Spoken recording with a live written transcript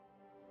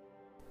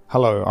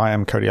Hello, I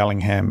am Cody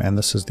Ellingham and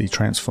this is the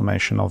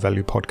Transformation of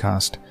Value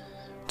podcast.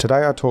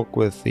 Today I talk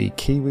with the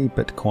Kiwi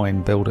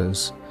Bitcoin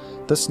Builders.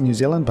 This New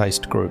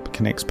Zealand-based group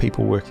connects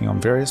people working on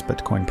various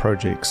Bitcoin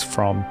projects,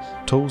 from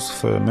tools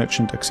for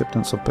merchant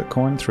acceptance of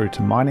Bitcoin through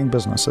to mining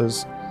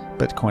businesses,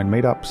 Bitcoin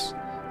meetups,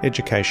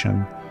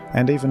 education,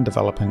 and even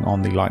developing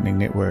on the Lightning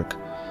Network.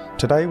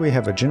 Today we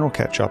have a general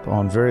catch-up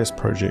on various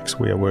projects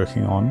we are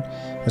working on,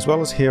 as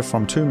well as hear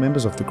from two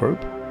members of the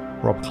group,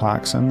 Rob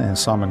Clarkson and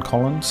Simon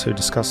Collins, who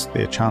discussed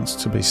their chance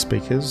to be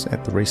speakers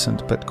at the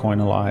recent Bitcoin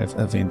Alive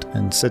event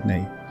in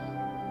Sydney.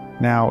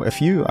 Now,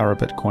 if you are a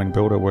Bitcoin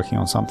builder working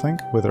on something,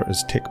 whether it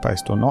is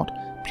tech-based or not,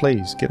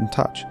 please get in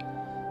touch.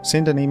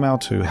 Send an email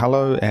to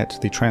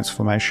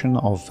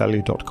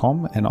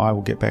hello@thetransformationofvalue.com and I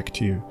will get back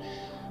to you.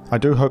 I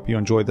do hope you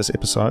enjoyed this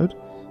episode.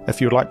 If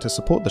you'd like to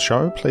support the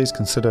show, please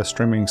consider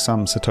streaming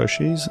some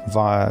Satoshis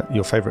via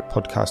your favourite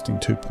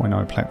podcasting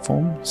 2.0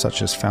 platform,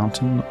 such as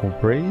Fountain or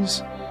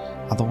Breeze.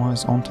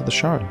 Otherwise, on to the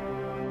show.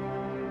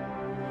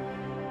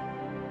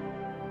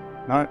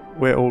 No,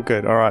 we're all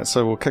good. All right,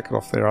 so we'll kick it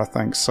off there, I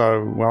think.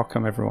 So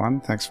welcome,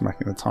 everyone. Thanks for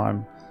making the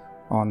time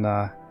on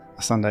a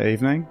Sunday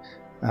evening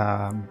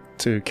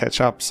to catch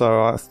up.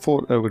 So I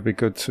thought it would be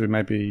good to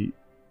maybe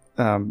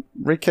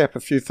recap a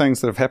few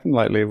things that have happened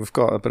lately. We've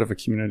got a bit of a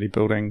community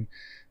building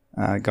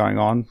going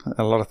on.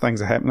 A lot of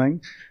things are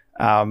happening.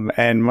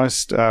 And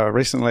most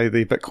recently,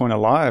 the Bitcoin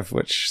Alive,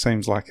 which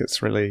seems like it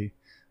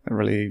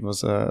really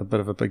was a bit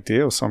of a big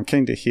deal. So I'm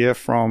keen to hear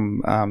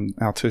from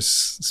our two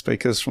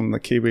speakers from the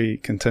Kiwi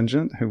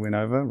contingent who went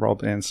over,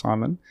 Rob and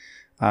Simon.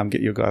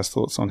 Get your guys'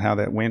 thoughts on how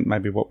that went,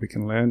 maybe what we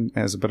can learn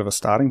as a bit of a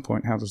starting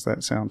point. How does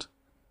that sound?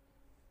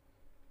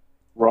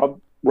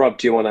 Rob,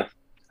 do you want to?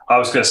 I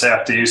was going to say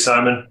after you,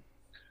 Simon. I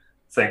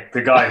think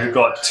the guy who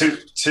got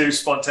two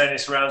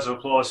spontaneous rounds of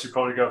applause should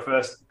probably go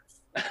first.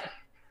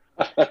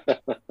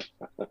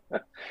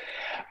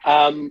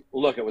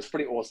 Look, it was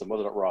pretty awesome,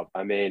 wasn't it, Rob?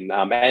 I mean,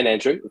 and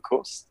Andrew, of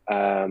course,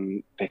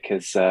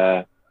 because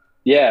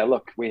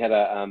look, we had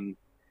it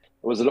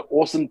was an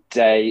awesome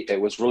day. It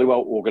was really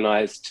well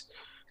organized,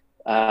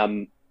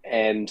 and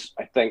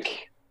I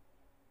think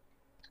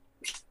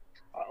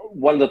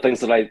one of the things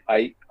that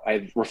I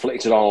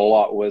reflected on a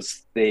lot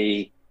was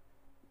the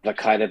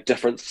kind of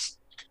differences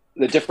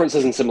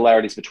and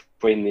similarities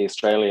between the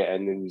Australia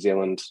and the New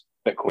Zealand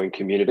Bitcoin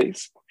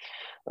communities.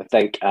 I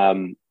think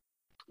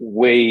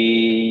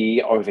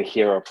we over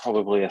here are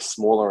probably a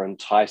smaller and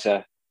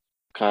tighter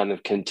kind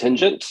of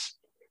contingent,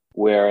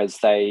 whereas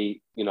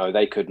they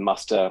could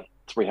muster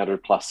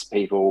 300 plus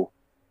people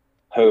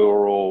who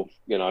are all,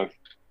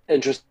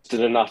 interested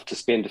enough to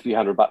spend a few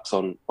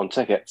 $100 on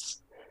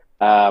tickets.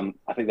 I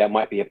think that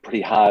might be a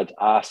pretty hard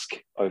ask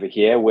over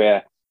here,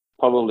 where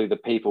probably the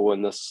people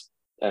in this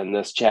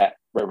chat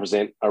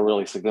represent a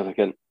really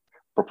significant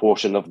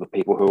proportion of the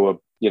people who are,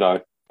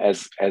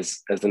 as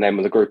the name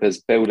of the group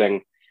is,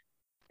 building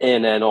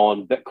in and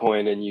on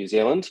Bitcoin in New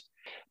Zealand.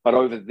 But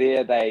over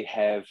there, they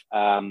have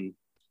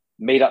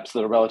meetups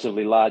that are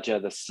relatively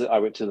larger. I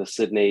went to the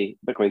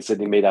Bitcoin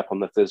Sydney meetup on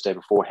the Thursday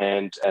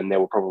beforehand, and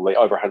there were probably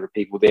over 100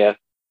 people there,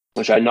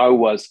 which I know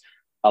was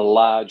a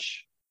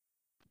large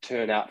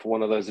turnout for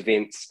one of those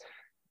events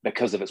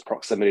because of its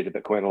proximity to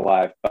Bitcoin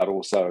Alive, but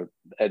also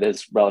it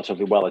is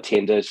relatively well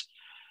attended.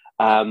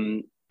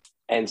 And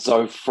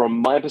so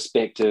from my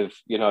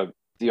perspective,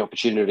 the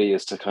opportunity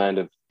is to kind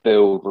of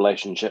build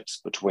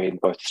relationships between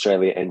both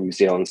Australia and New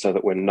Zealand so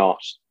that we're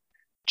not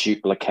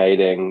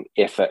duplicating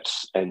effort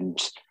and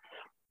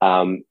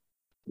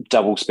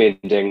double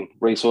spending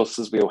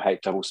resources. We all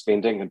hate double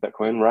spending in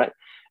Bitcoin, right?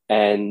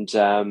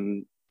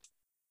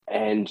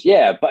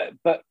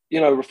 But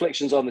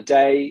reflections on the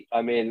day.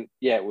 I mean,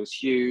 it was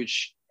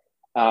huge.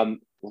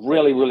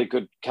 Really, really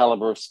good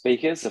caliber of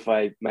speakers, if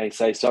I may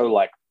say so.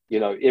 Like,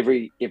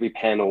 every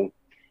panel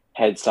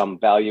had some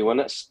value in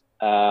it.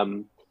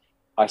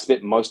 I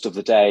spent most of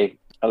the day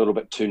a little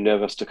bit too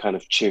nervous to kind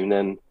of tune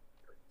in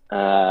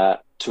to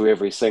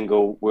every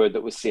single word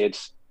that was said,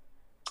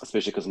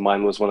 especially because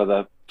mine was one of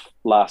the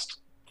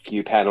last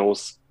few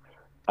panels.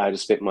 I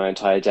just spent my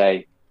entire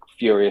day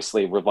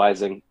furiously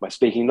revising my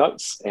speaking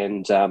notes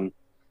and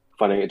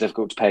finding it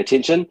difficult to pay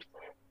attention.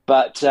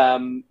 But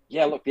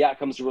look, the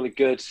outcomes are really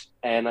good.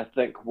 And I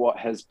think what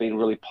has been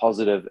really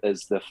positive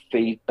is the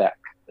feedback,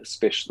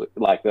 especially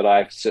like that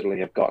I certainly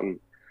have gotten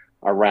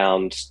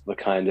around the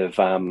kind of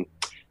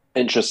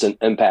interest and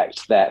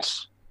impact that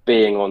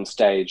being on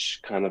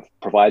stage kind of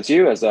provides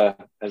you as a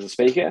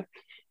speaker.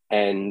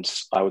 And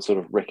I would sort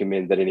of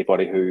recommend that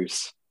anybody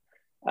who's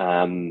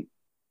kind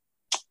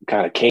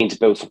of keen to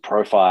build some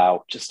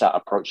profile, just start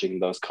approaching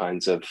those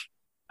kinds of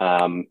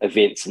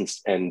events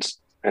and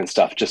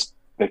stuff, just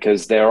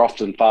because they're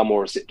often far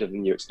more receptive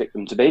than you expect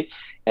them to be,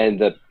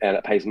 and it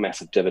pays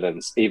massive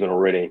dividends even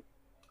already.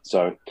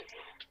 So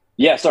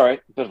sorry,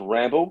 a bit of a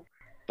ramble,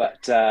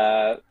 but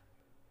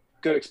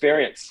good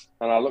experience,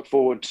 and I look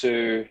forward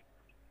to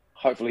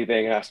hopefully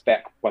being asked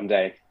back one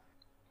day.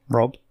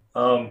 Rob?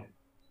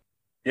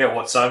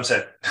 What Sam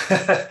said.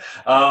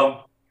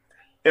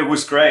 It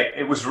was great.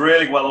 It was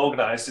really well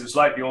organized. It was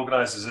like the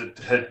organizers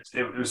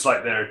it was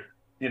like their,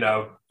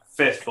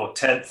 fifth or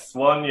 10th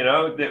one,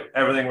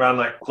 everything ran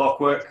like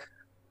clockwork.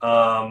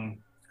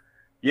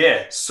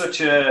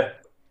 Such a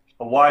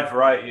wide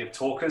variety of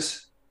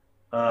talkers.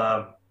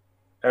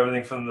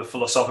 Everything from the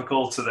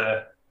philosophical to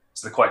the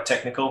quite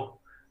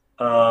technical.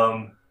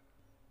 It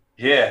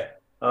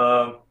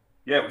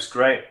was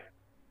great.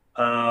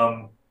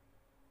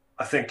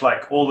 I think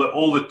like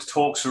all the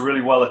talks were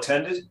really well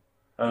attended,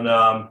 and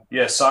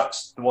the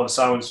one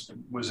Simon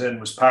was in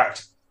was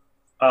packed.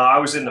 I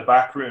was in the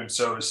back room,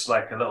 so it was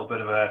like a little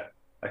bit of a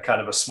kind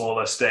of a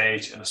smaller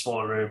stage and a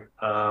smaller room.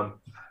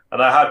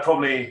 And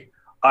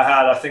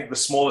I think the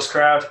smallest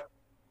crowd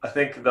I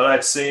think that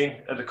I'd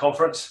seen at the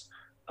conference.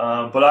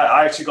 But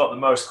I actually got the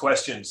most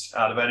questions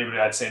out of anybody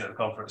I'd seen at the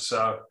conference.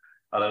 So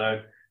I don't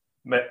know.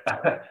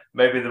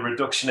 Maybe the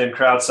reduction in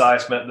crowd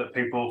size meant that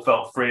people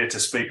felt freer to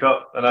speak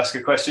up and ask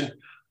a question.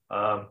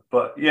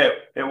 But yeah,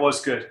 it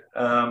was good.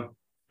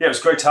 It was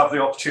great to have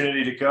the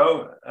opportunity to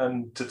go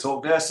and to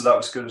talk there. So that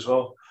was good as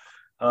well.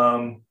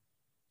 And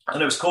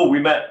it was cool. We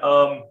met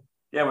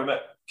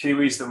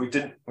Kiwis that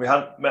we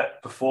hadn't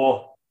met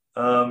before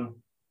in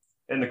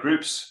the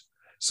groups.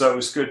 So it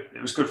was good.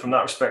 It was good from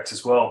that respect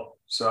as well.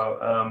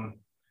 So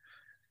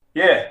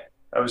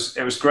it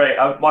was great.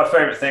 My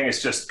favorite thing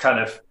is just kind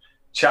of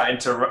chatting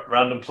to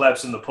random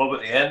plebs in the pub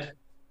at the end.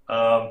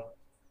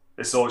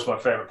 It's always my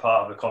favorite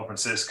part of the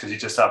conferences because you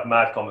just have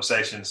mad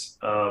conversations,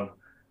 and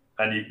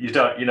you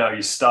don't,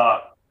 you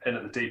start in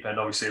at the deep end,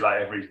 obviously,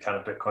 like every kind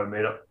of Bitcoin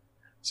meetup.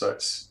 So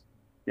it's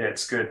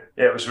good.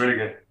 Yeah, it was really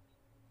good.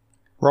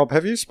 Rob,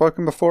 have you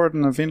spoken before at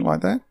an event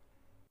like that?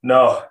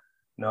 No,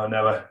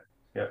 never.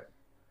 Yeah.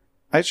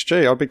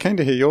 HG, I'd be keen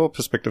to hear your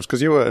perspectives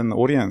because you were in the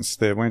audience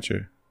there, weren't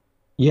you?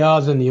 Yeah, I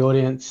was in the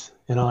audience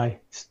and I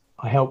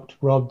helped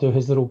Rob do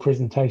his little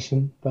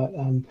presentation, but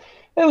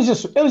it was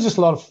just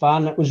a lot of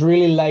fun. It was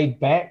really laid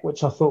back,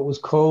 which I thought was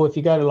cool. If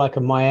you go to like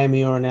a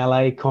Miami or an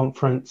LA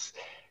conference,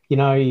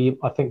 I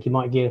think you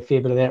might get a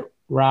fair bit of that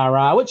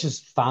rah-rah, which is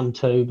fun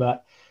too,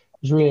 but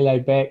it was really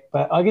laid back.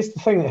 But I guess the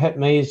thing that hit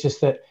me is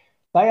just that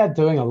they are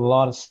doing a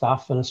lot of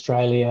stuff in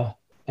Australia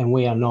and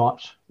we are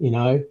not,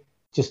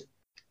 just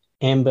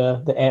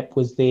Amber, the app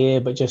was there,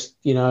 but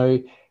just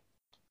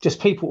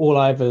people all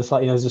over. It's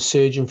like, there's a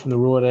surgeon from the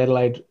Royal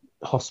Adelaide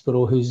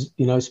Hospital who's,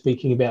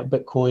 speaking about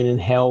Bitcoin and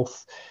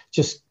health,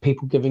 just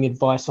people giving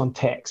advice on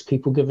tax,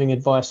 people giving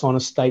advice on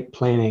estate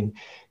planning,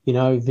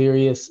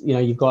 various,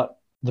 you've got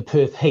the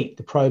Perth Heat,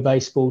 the pro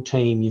baseball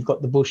team, you've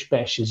got the Bush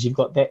Bashers, you've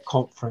got that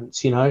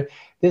conference,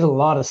 there's a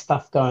lot of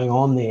stuff going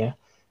on there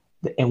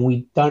and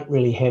we don't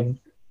really have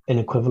an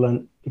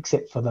equivalent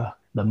except for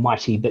the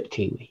mighty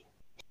BitKiwi.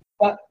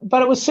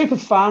 But it was super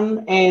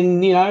fun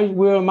and, we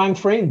were among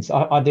friends.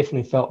 I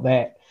definitely felt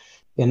that.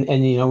 And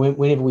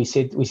whenever we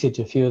said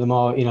to a few of them,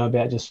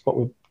 about just what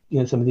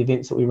we, some of the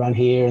events that we run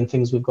here and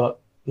things we've got,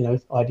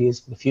 ideas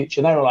for the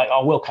future. They were like,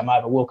 oh, we'll come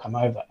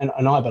over.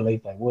 And I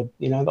believe they would.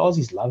 The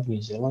Aussies love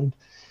New Zealand.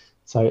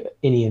 So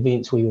any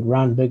events we would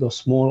run, big or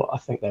small, I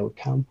think they would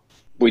come.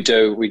 We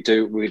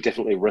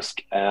definitely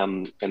risk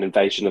an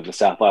invasion of the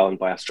South Island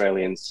by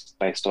Australians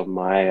based on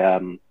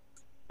my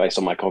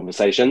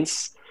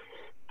conversations.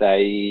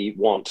 They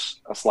want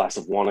a slice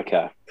of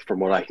Wanaka, from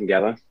what I can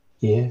gather.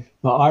 Yeah,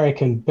 well, I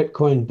reckon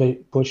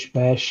Bitcoin Bush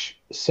Bash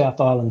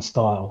South Island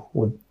style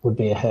would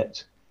be a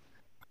hit.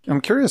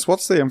 I'm curious,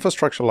 what's the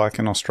infrastructure like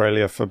in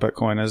Australia for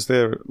Bitcoin? Is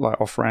there like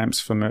off-ramps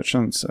for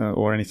merchants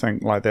or anything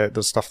like that,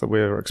 the stuff that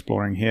we're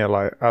exploring here?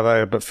 Like, are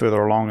they a bit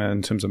further along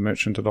in terms of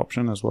merchant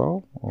adoption as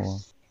well? Or?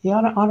 Yeah,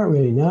 I don't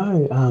really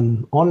know.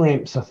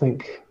 On-ramps, I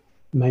think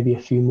maybe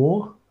a few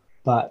more,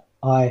 but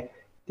I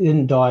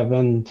didn't dive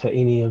into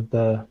any of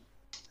the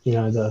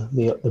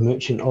the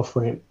merchant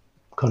off-ramp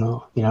kind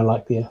of,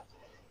 like your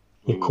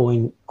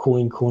coin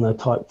corner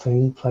type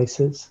thing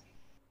places.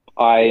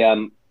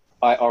 I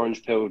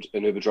orange pilled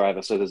an Uber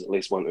driver, so there's at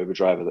least one Uber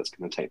driver that's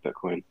going to take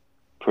Bitcoin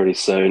pretty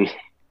soon.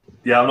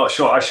 Yeah, I'm not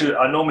sure.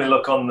 I normally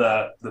look on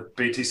the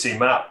BTC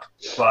map,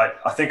 but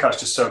I think I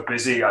was just so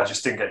busy, I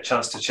just didn't get a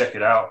chance to check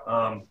it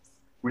out.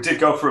 We did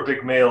go for a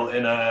big meal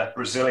in a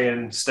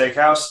Brazilian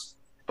steakhouse,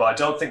 but I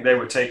don't think they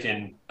were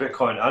taking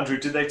Bitcoin. Andrew,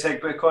 did they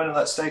take Bitcoin in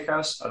that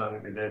steakhouse? I don't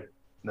think they did.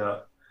 No.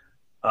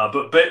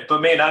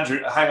 But me and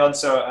Andrew, hang on.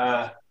 So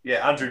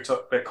Andrew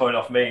took Bitcoin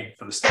off me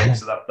for the steak,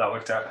 so that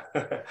worked out.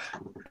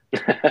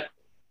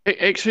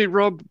 Actually,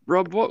 Rob,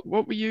 what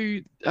were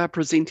you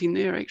presenting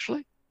there?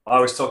 Actually, I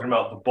was talking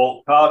about the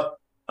Bolt card,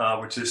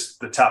 which is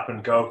the tap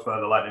and go for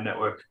the Lightning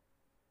Network.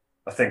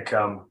 I think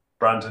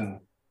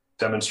Brandon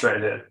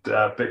demonstrated it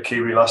at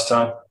BitKiwi last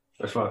time.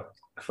 If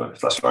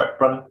that's right,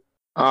 Brandon.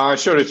 I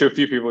showed it to a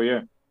few people.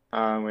 Yeah,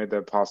 we had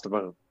the pasta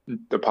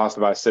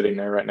bar sitting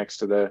there right next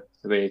to the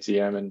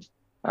ATM,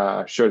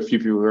 and showed a few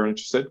people who were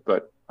interested,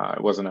 but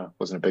it wasn't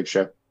a big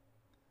show.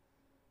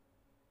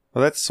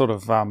 Well, that's sort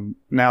of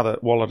now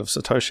that Wallet of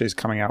Satoshi is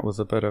coming out with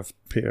a bit of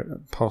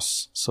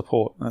POS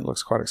support. That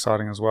looks quite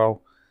exciting as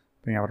well.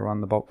 Being able to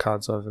run the Bolt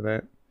cards over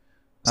that.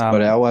 It's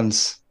got our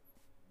ones,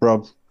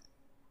 Rob.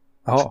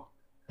 Oh,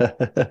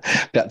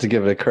 About to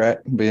give it a crack.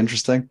 Be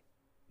interesting.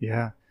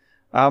 Yeah.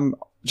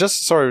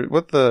 Just sorry,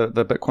 with the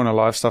Bitcoin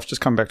Alive stuff,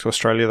 just come back to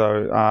Australia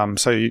though.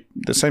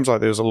 It seems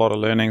like there's a lot of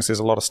learnings. There's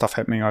a lot of stuff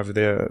happening over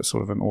there,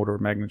 sort of an order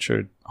of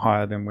magnitude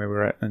higher than where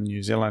we're at in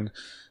New Zealand.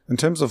 In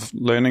terms of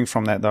learning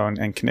from that though,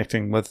 and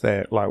connecting with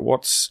that, like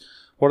what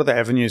are the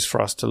avenues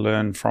for us to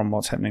learn from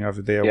what's happening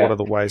over there? Yeah. What are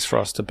the ways for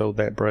us to build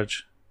that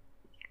bridge?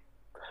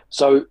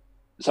 So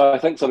I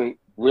think something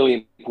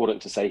really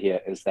important to say here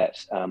is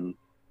that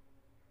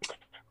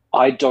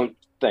I don't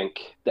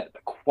think that the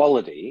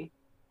quality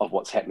of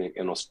what's happening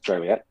in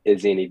Australia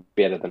is any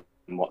better than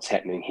what's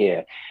happening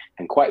here.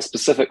 And quite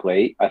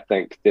specifically, I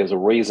think there's a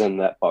reason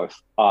that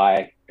both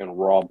I and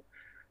Rob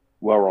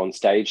were on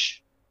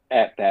stage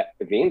at that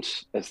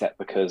event, is that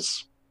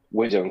because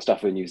we're doing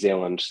stuff in New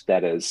Zealand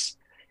that is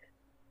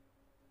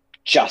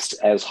just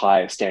as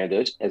high a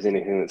standard as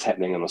anything that's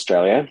happening in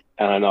Australia.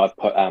 And I know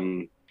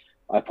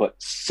I put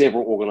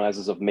several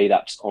organizers of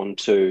meetups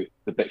onto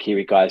the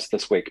BitKiwi guys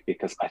this week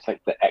because I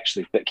think that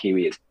actually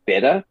BitKiwi is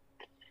better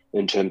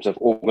in terms of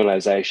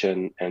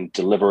organization and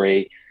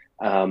delivery,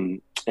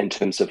 in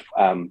terms of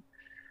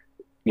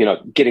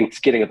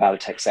getting about a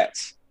tech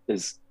sats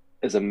is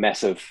a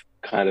massive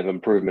kind of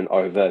improvement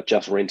over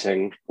just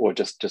renting or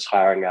just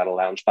hiring out a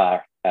lounge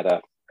bar at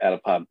a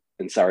pub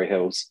in Surrey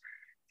Hills.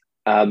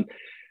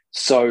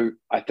 So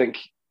I think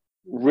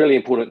really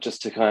important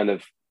just to kind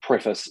of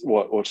preface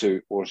or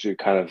to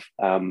kind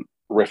of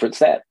reference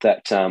that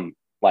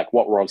like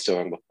what Rob's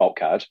doing with Bulk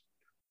Card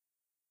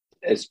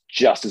is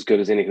just as good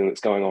as anything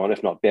that's going on,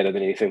 if not better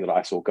than anything that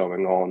I saw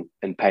going on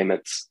in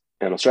payments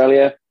in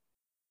Australia.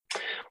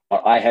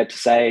 What I had to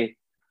say,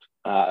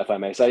 if I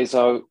may say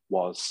so,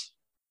 was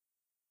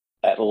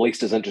at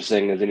least as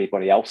interesting as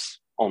anybody else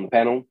on the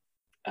panel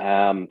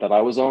that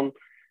I was on.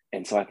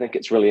 And so I think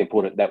it's really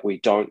important that we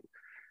don't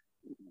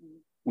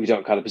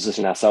kind of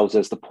position ourselves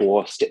as the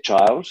poor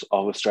stepchild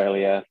of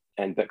Australia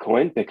and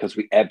Bitcoin, because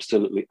we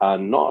absolutely are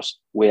not.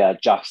 We are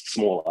just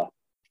smaller.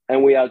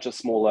 And we are just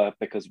smaller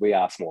because we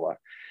are smaller.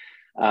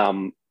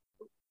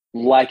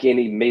 Like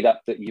any meetup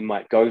that you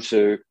might go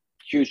to,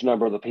 huge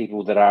number of the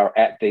people that are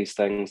at these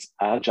things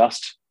are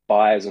just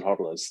buyers and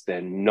hodlers.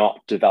 They're not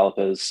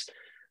developers,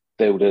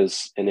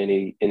 builders in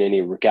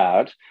any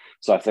regard.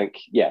 So I think,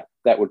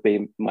 that would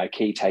be my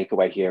key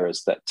takeaway here,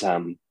 is that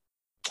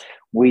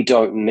we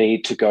don't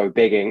need to go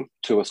begging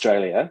to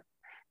Australia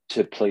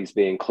to please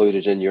be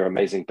included in your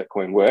amazing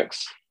Bitcoin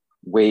works.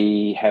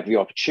 We have the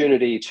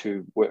opportunity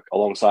to work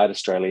alongside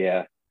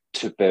Australia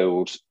to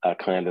build a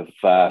kind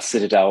of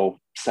Citadel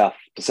South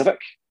Pacific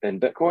in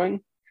Bitcoin.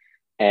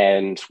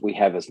 And we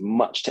have as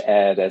much to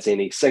add as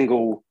any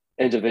single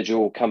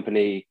individual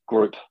company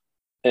group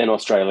in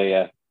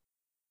Australia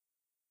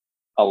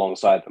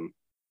alongside them.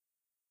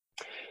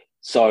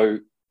 So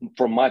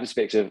from my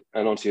perspective,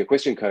 and onto your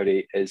question,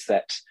 Cody, is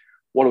that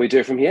what do we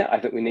do from here? I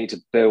think we need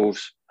to build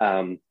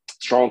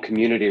strong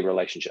community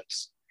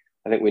relationships.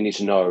 I think we need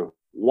to know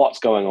what's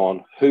going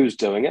on, who's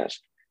doing it,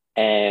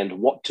 and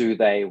what do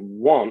they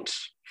want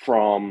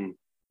from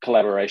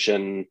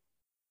collaboration,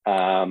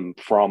 from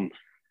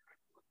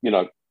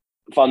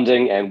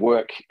funding and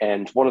work,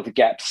 and what are the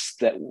gaps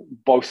that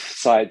both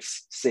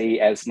sides see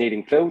as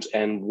needing filled,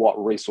 and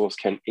what resource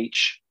can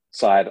each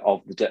side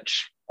of the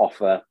ditch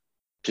offer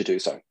to do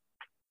so.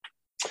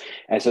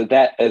 And so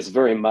that is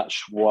very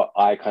much what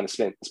I kind of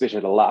spent, especially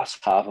the last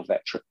half of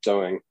that trip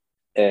doing,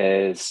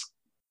 is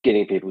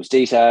getting people's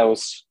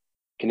details,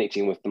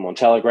 connecting with them on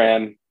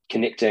Telegram,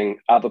 connecting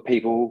other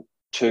people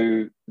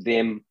to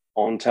them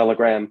on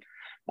Telegram,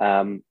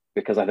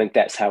 because I think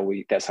that's how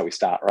we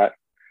start, right?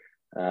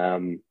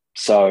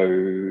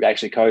 So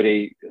actually,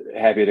 Cody,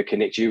 happy to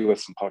connect you with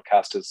some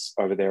podcasters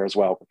over there as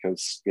well,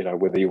 because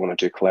whether you want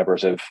to do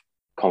collaborative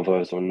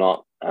convos or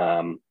not,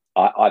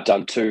 I've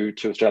done two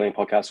Australian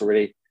podcasts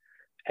already,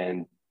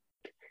 and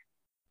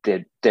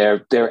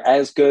they're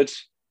as good,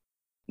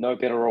 no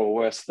better or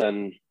worse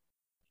than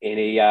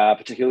any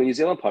particular New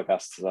Zealand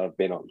podcasts that I've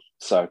been on.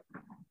 So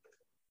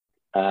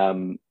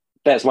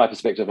that's my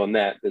perspective on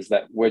that, is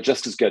that we're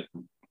just as good,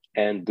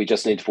 and we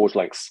just need to forge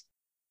links.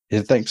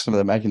 Yeah, thanks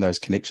for making those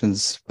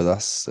connections with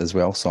us as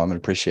well, Simon.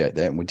 Appreciate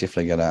that. And we're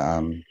definitely going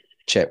to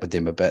chat with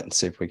them a bit and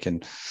see if we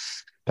can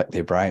pick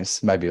their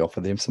brains, maybe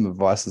offer them some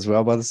advice as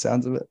well, by the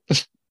sounds of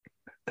it.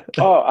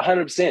 Oh,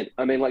 100%.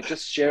 I mean, like,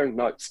 just sharing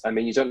notes. I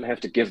mean, you don't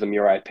have to give them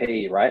your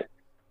IP, right?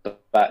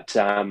 But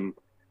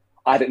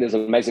I think there's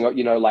an amazing,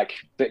 like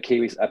a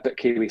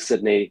BitKiwi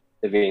Sydney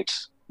event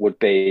would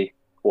be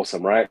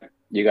awesome, right?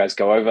 You guys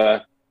go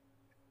over,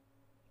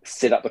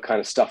 set up the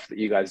kind of stuff that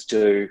you guys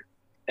do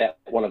at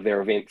one of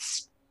their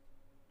events.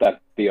 That'd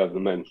be over the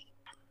moon.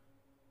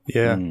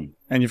 Yeah.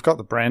 And you've got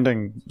the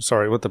branding,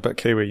 with the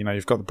BitKiwi,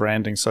 you've got the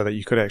branding so that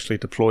you could actually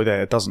deploy that.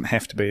 It doesn't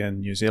have to be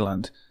in New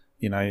Zealand.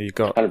 You've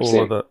got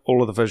 100%.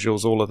 all of the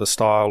visuals, all of the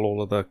style,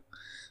 all of the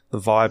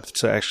vibe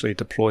to actually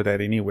deploy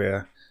that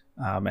anywhere.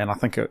 And I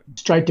think it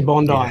straight to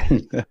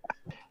Bondi. Yeah.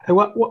 Hey,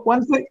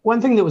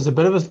 one thing that was a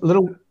bit of a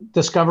little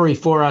discovery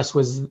for us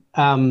was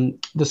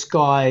this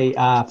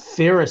guy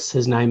Ferris,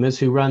 his name is,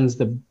 who runs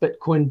the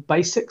Bitcoin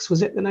Basics. Was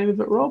that the name of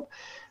it, Rob?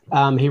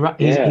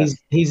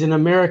 He's an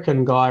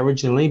American guy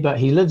originally, but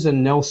he lives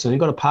in Nelson. He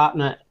got a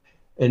partner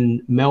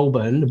in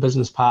Melbourne, a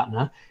business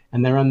partner,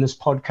 and they run this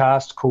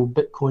podcast called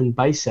Bitcoin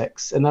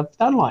Basics, and they've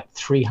done like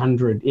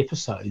 300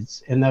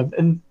 episodes, and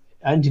they've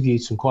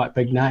interviewed some quite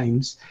big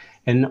names.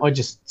 And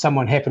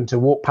someone happened to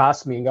walk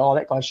past me and go, "Oh,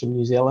 that guy's from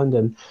New Zealand,"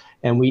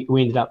 and we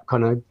ended up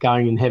kind of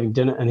going and having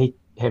dinner, and he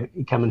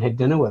come and had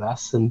dinner with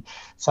us. And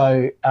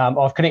so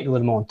I've connected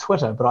with him on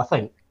Twitter, but I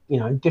think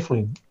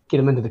definitely get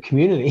him into the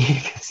community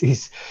because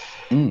he's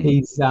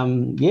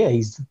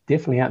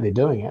definitely out there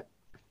doing it.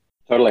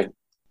 Totally.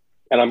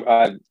 And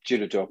I'm due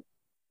to do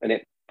an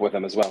ep with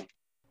him as well.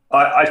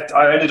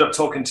 I ended up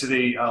talking to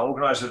the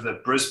organizer of the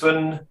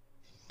Brisbane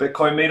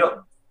Bitcoin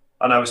meetup,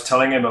 and I was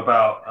telling him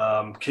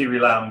about Kiwi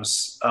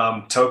Lamb's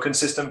token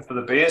system for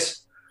the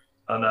beers.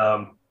 And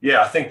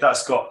I think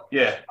that's got,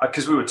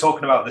 because we were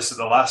talking about this at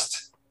the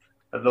last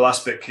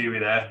Bit Kiwi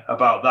there,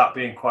 about that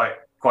being quite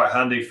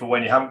handy for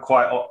when you haven't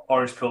quite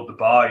orange pilled the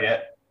bar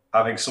yet,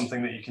 having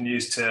something that you can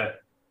use to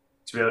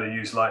be able to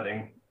use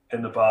Lightning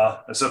in the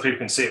bar, and so people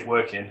can see it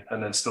working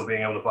and then still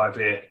being able to buy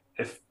beer,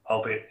 if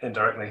albeit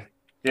indirectly.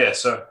 Yeah,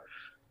 so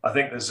I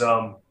think there's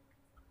I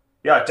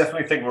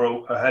definitely think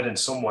we're ahead in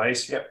some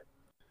ways. Yep.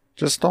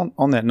 Just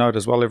on that note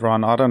as well,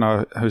 everyone, I don't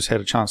know who's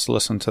had a chance to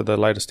listen to the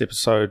latest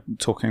episode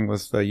talking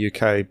with the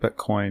UK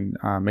Bitcoin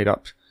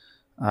meetup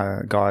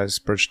guys,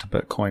 Bridge to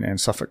Bitcoin and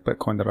Suffolk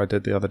Bitcoin, that I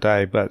did the other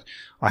day, but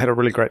I had a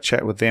really great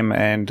chat with them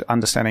and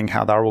understanding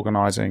how they're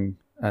organising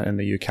in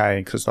the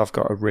UK, because they've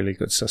got a really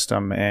good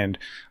system, and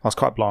I was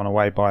quite blown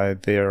away by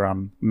their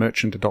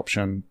merchant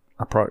adoption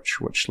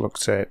approach, which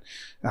looks at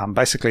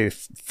basically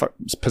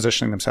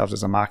positioning themselves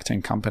as a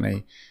marketing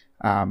company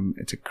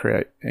to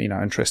create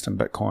interest in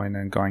Bitcoin,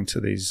 and going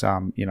to these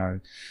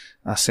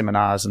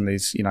seminars and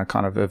these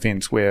kind of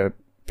events where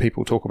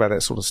people talk about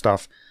that sort of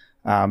stuff.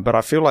 But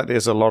I feel like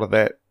there's a lot of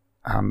that,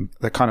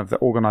 the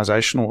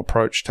organizational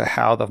approach to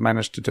how they've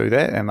managed to do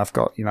that, and they've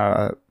got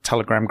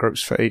Telegram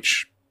groups for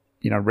each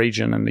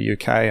region in the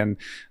UK, and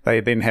they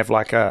then have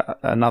like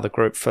another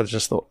group for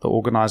just the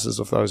organizers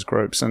of those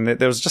groups, and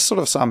there was just sort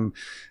of some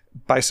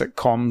basic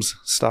comms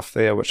stuff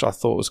there which I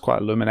thought was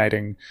quite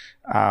illuminating,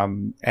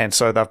 and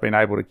so they've been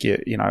able to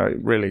get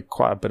really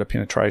quite a bit of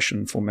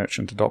penetration for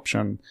merchant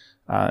adoption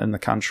in the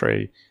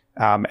country.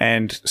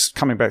 And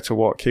coming back to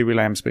what Kiwi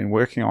Lamb's been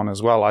working on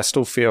as well, I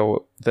still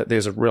feel that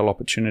there's a real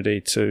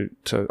opportunity to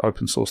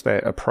open source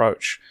that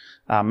approach,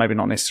 maybe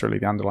not necessarily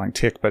the underlying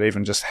tech, but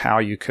even just how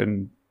you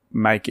can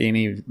make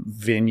any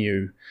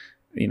venue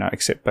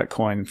accept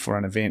Bitcoin for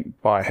an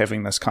event by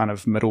having this kind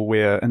of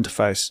middleware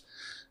interface,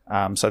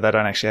 so they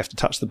don't actually have to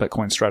touch the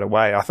Bitcoin straight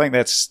away. I think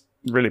that's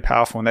really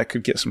powerful, and that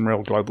could get some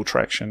real global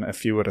traction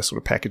if you were to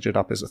sort of package it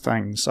up as a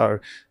thing. So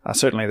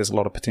certainly there's a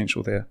lot of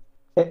potential there.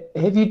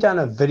 Have you done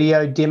a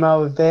video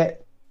demo of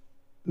that,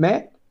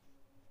 Matt?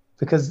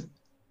 Because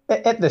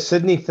at the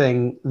Sydney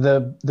thing,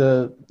 the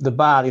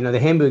bar, the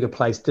hamburger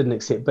place didn't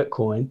accept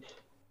Bitcoin.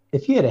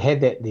 If you had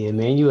that there,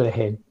 man, you would have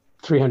had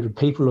 300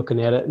 people looking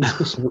at it, and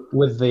especially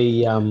with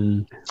the,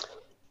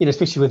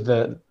 especially with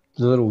the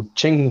little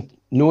ching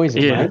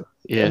noises, mate.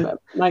 Yeah,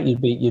 mate,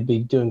 you'd be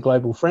doing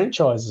global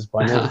franchises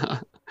by now.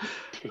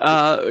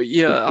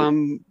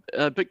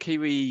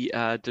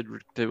 BitKiwi did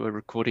do a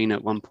recording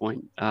at one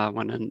point. I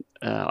don't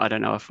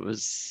know if it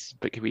was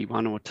BitKiwi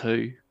 1 or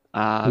 2,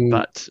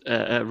 but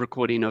a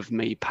recording of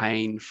me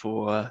paying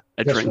for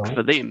a drink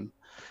for them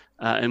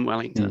in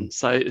Wellington.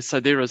 So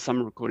there are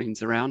some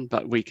recordings around,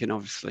 but we can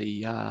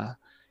obviously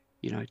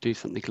do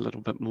something a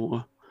little bit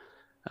more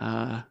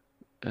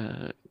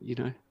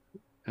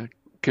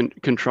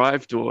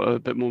contrived or a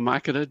bit more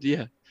marketed.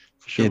 Yeah.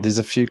 Sure. Yeah, there's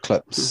a few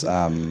clips.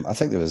 I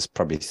think there was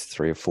probably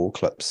 3 or 4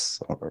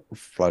 clips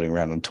floating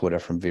around on Twitter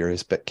from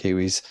various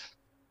BitKiwis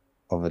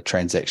of a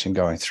transaction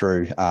going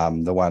through.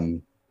 The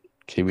one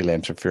Kiwi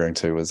Lamb's referring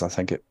to was, I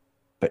think, at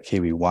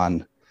BitKiwi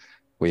 1,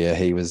 where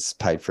he was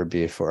paid for a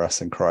beer for us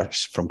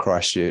from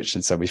Christchurch,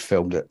 and so we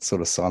filmed it sort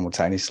of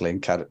simultaneously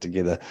and cut it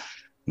together,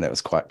 and that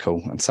was quite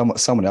cool. And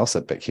someone else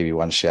at BitKiwi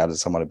 1 shouted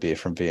someone a beer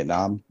from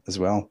Vietnam as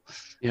well.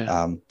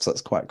 Yeah. So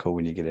it's quite cool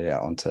when you get it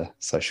out onto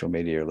social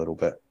media a little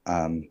bit.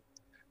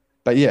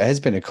 But yeah, it has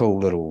been a cool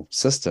little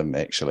system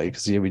actually,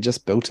 because we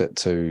just built it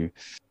to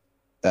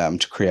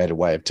create a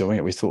way of doing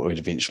it. We thought we'd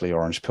eventually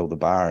orange pill the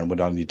bar and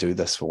would only do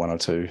this for 1 or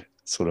 2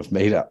 sort of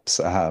meetups,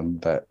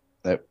 but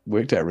that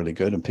worked out really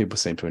good and people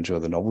seem to enjoy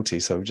the novelty,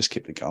 so we just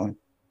kept it going.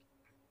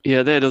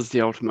 Yeah, that is the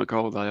ultimate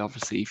goal, though,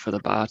 obviously, for the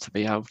bar to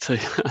be able to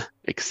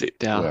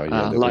accept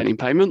our Lightning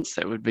payments.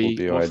 That would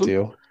be awesome.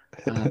 Ideal.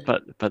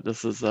 but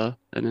this is an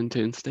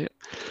intern step.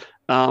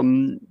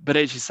 But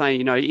as you say,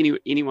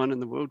 anyone in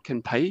the world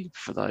can pay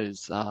for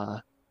those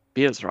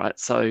beers, right?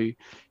 So,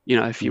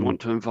 if you want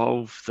to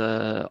involve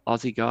the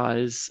Aussie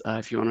guys,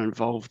 if you want to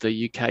involve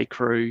the UK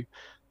crew,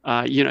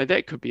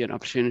 that could be an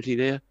opportunity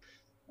there.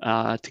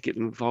 to get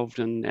them involved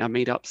in our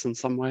meetups in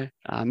some way.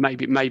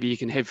 Maybe you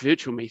can have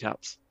virtual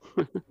meetups.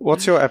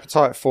 What's your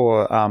appetite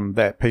for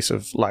that piece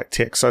of like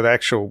tech? So the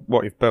actual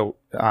what you've built,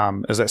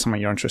 is that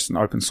something you're interested in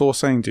open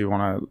sourcing? Do you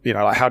want to,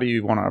 like how do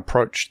you want to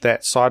approach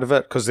that side of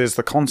it? Because there's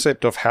the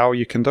concept of how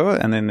you can do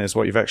it, and then there's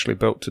what you've actually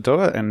built to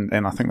do it, and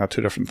I think they're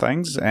two different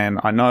things. And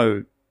I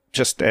know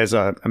just as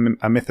a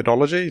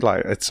methodology,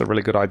 like it's a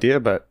really good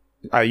idea, but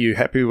are you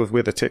happy with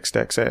where the tech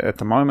stack's at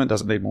the moment? Does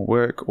it need more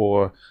work,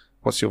 or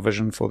what's your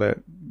vision for that,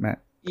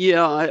 Matt?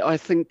 Yeah, I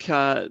think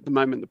at the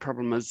moment the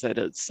problem is that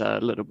it's a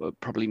little bit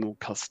probably more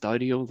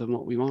custodial than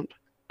what we want.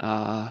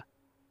 That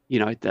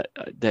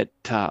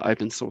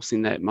open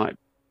sourcing that might,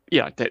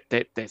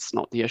 that's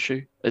not the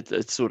issue.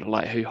 It's sort of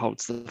like who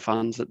holds the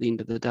funds at the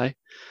end of the day.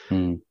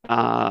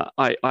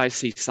 I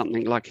see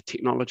something like a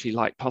technology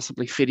like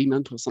possibly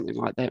Fedimint or something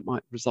like that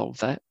might resolve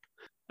that,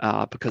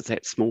 because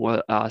that's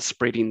more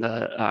spreading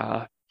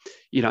the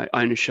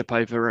ownership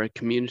over a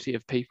community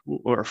of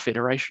people or a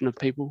federation of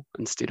people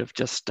instead of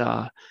just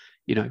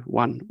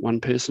one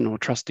person or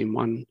trusting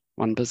one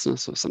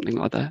business or something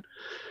like that.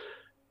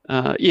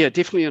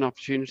 Definitely an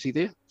opportunity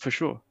there for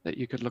sure that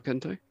you could look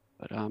into.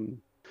 But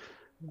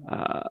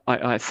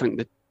I think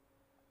that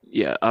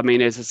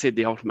as I said,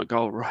 the ultimate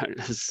goal, right,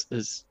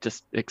 is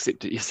just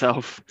accept it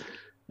yourself.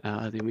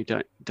 Then we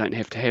don't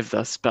have to have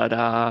this. But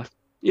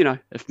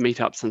if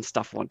meetups and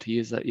stuff want to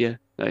use it,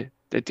 they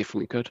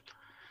definitely could.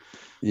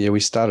 Yeah,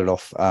 we started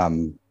off,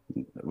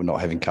 we're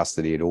not having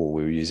custody at all.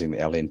 We were using the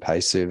LN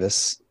Pay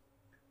service.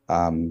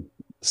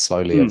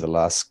 Slowly over the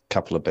last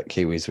couple of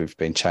BitKiwis, we've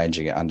been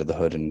changing it under the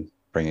hood and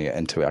bringing it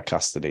into our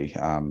custody.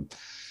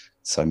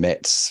 So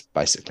Matt's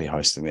basically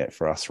hosting that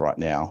for us right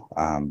now,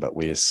 but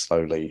we're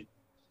slowly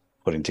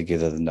putting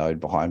together the node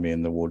behind me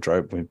in the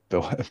wardrobe. We've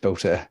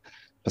built a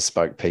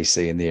bespoke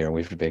PC in there, and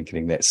we've been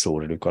getting that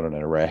sorted. We've got it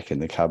in a rack in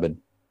the cupboard.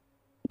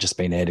 Just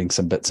been adding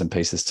some bits and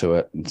pieces to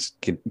it and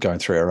going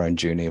through our own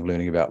journey of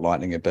learning about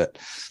Lightning a bit,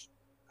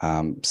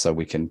 so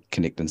we can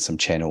connect in some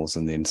channels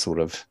and then sort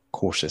of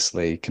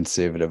cautiously,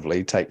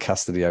 conservatively take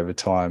custody over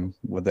time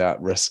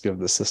without risk of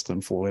the system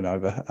falling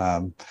over.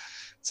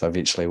 So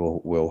eventually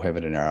we'll have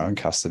it in our own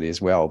custody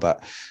as well.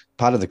 But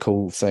part of the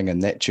cool thing in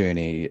that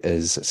journey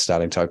is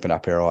starting to open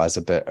up our eyes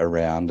a bit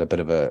around a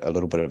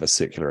little bit of a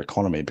circular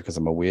economy, because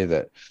I'm aware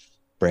that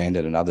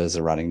Brandon and others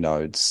are running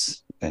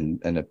nodes in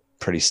a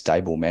pretty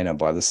stable manner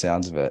by the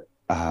sounds of it.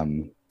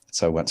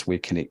 So once we're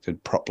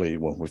connected properly,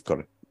 well, we've got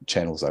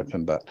channels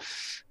open, but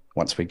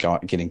once we're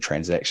getting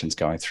transactions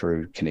going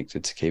through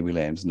connected to Kiwi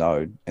Lamb's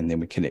node, and then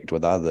we connect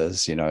with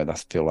others, I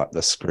feel like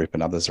this group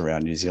and others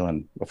around New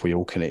Zealand, if we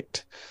all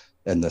connect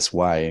in this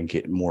way and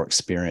get more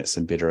experience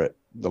and better at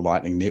the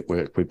Lightning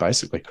network, we're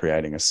basically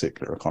creating a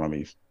circular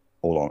economy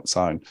all on its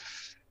own,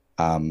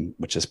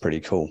 which is pretty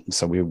cool.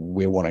 So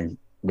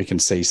we can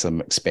see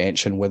some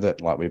expansion with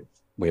it. Like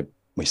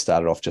we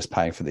started off just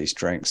paying for these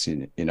drinks,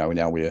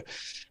 now we're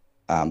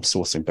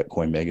sourcing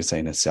Bitcoin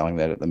Magazine and selling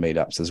that at the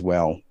meetups as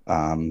well.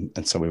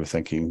 And so we were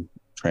thinking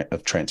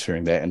of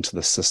transferring that into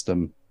the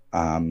system,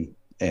 and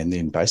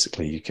then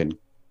basically you can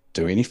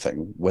do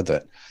anything with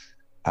it.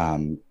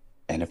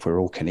 And if we're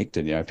all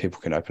connected, people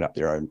can open up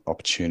their own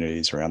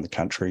opportunities around the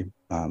country,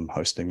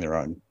 hosting their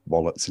own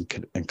wallets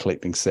and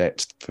collecting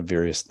sats for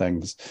various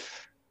things.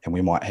 And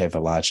we might have a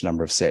large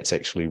number of sats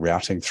actually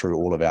routing through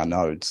all of our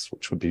nodes,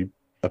 which would be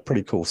a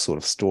pretty cool sort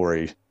of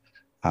story,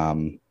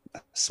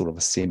 sort of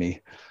a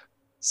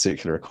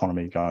semi-circular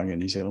economy going in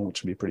New Zealand,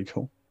 which would be pretty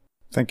cool.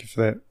 Thank you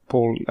for that,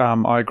 Paul.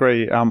 I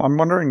agree. I'm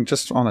wondering,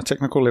 just on a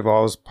technical level,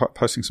 I was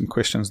posting some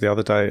questions the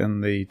other day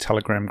in the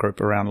Telegram group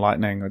around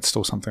Lightning. It's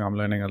still something I'm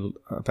learning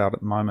about at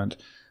the moment.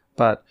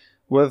 But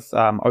with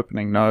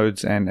opening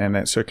nodes and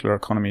that circular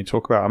economy you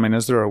talk about,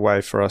 is there a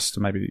way for us to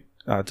maybe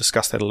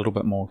discuss that a little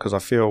bit more? Because I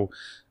feel,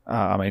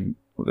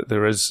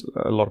 there is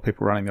a lot of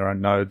people running their own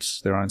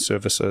nodes, their own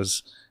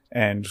services,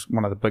 and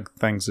one of the big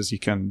things is you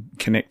can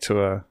connect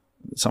to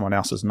someone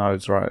else's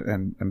nodes, right,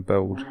 and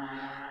build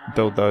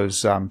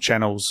those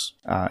channels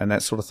and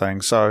that sort of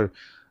thing. So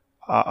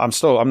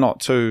I'm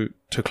not too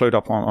clued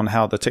up on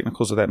how the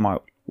technicals of that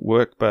might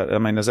work, but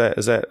is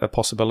that a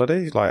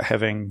possibility, like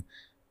having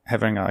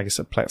I guess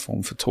a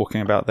platform for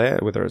talking about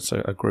that, whether it's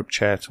a group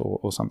chat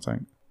or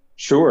something?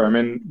 Sure.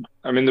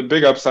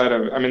 The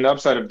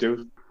upside of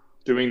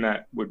doing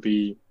that would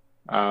be,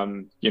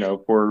 if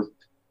we're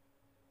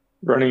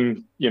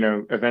running,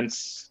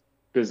 events,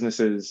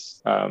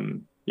 businesses,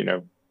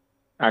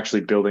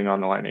 actually building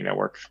on the Lightning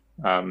Network,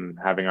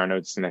 having our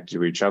nodes connected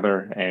to each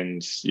other,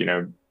 and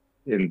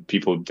in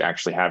people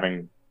actually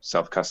having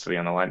self-custody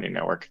on the Lightning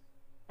Network,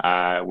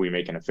 we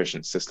make an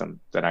efficient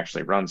system that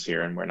actually runs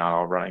here, and we're not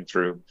all running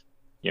through,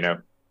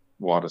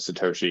 Waldo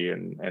Satoshi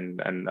and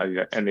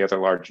the other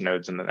large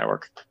nodes in the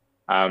network.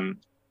 I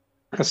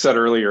said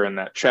earlier in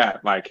that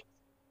chat, like,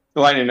 the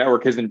Lightning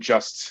Network isn't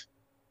just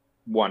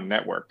one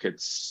network.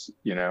 It's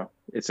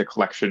a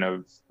collection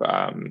of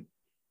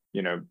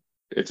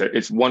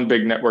it's one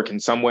big network in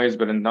some ways,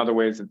 but in other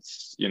ways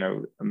it's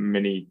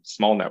many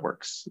small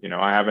networks.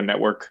 I have a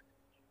network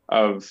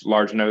of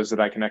large nodes that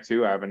I connect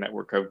to. I have a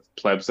network of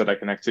plebs that I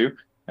connect to,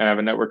 and I have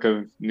a network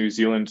of New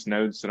Zealand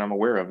nodes that I'm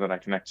aware of that I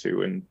connect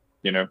to. And,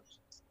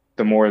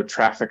 the more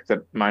traffic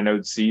that my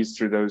node sees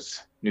through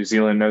those New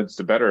Zealand nodes,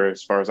 the better,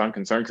 as far as I'm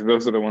concerned, because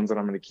those are the ones that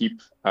I'm going to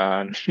keep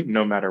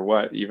no matter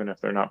what, even if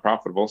they're not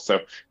profitable.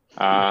 So,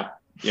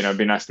 it'd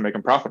be nice to make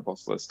them profitable.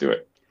 So let's do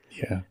it.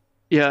 Yeah.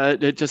 Yeah,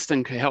 it just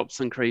helps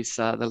increase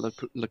the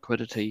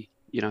liquidity,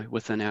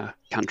 within our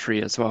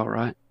country as well,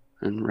 right?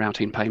 And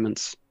routing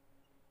payments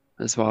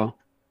as well.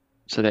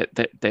 So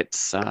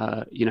that's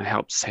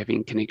helps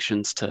having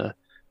connections to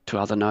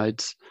other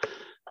nodes.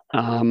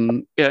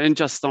 And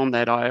just on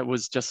that, I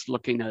was just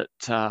looking at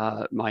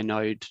my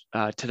node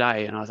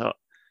today, and I thought,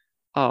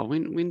 oh,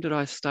 when did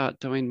I start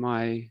doing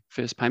my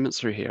first payments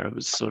through here? It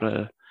was sort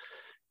of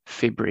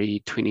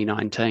February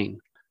 2019.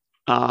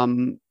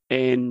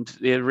 And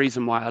the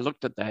reason why I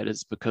looked at that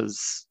is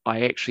because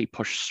I actually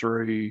pushed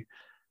through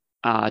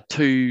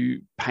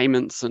 2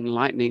 payments in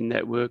Lightning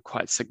that were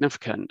quite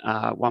significant.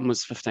 One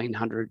was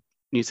 1,500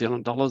 New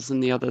Zealand dollars,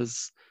 and the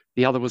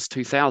other was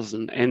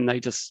 2,000, and they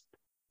just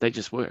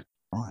worked.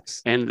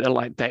 Nice. And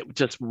like that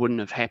just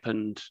wouldn't have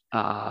happened,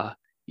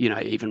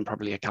 even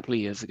probably a couple of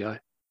years ago.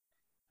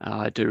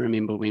 I do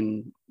remember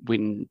when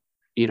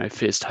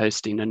first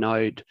hosting a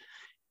node,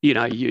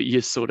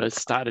 you sort of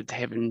started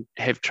to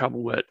have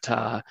trouble with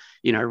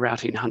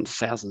routing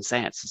 100,000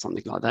 sats or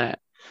something like that.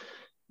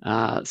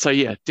 So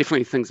yeah,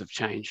 definitely things have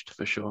changed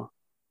for sure.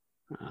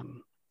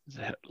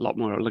 There's a lot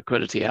more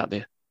liquidity out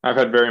there. I've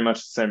had very much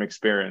the same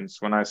experience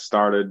when I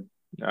started,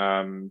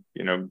 playing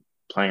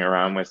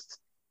around with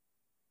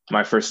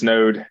my first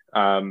node.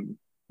 I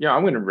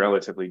went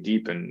relatively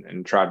deep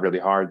and tried really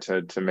hard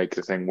to make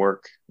the thing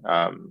work.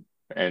 And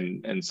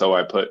so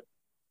I put,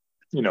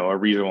 a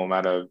reasonable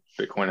amount of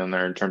Bitcoin in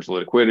there in terms of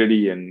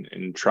liquidity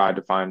and tried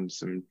to find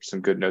some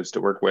good nodes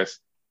to work with.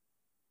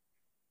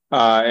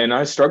 And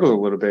I struggled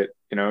a little bit,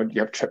 you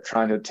have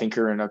trying to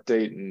tinker and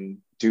update and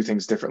do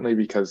things differently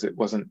because it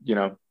wasn't,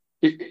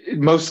 it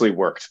mostly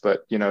worked,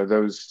 but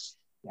those,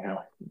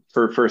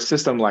 for a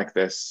system like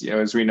this,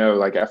 as we know,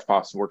 like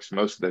FPOS works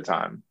most of the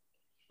time,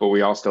 but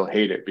we all still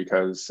hate it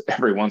because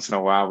every once in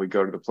a while we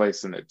go to the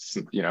place and it's,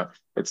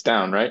 it's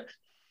down, right?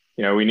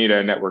 We need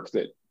a network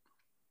that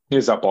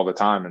is up all the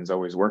time and is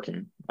always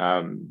working.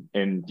 And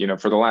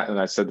for the last, and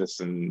I said this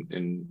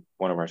in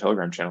one of our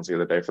Telegram channels the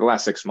other day, for the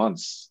last 6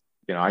 months,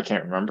 I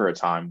can't remember a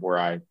time where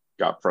I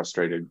got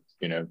frustrated,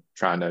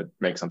 trying to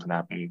make something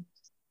happen.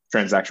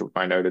 Transaction with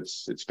my node,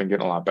 it's been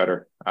getting a lot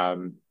better.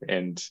 And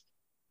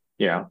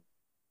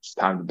it's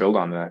time to build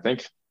on it, I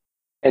think.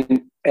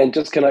 And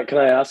just can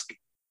I ask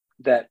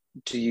that,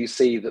 do you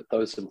see that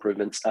those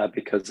improvements are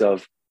because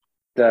of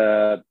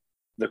the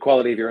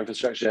quality of your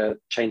infrastructure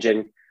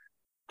changing,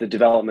 the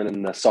development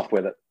and the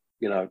software that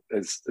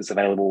is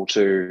available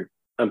to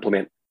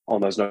implement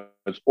on those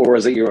nodes, or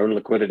is it your own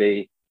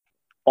liquidity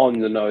on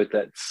the node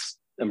that's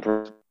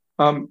improved?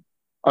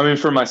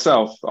 For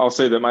myself, I'll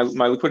say that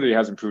my liquidity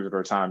has improved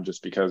over time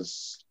just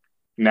because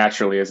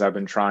naturally, as I've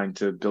been trying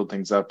to build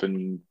things up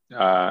and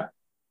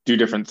do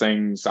different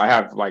things, I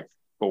have like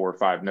 4 or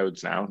 5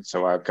 nodes now.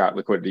 So I've got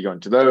liquidity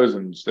going to those.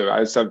 And so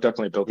I've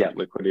definitely built up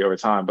liquidity over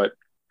time. But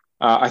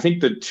I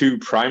think the 2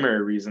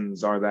 primary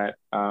reasons are that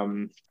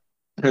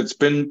it's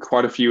been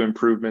quite a few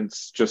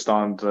improvements just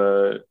on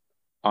the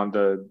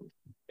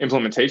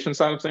implementation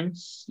side of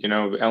things.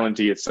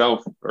 LND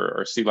itself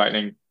or C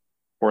Lightning,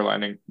 Core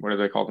Lightning, what do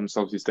they call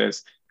themselves these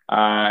days?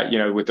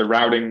 With the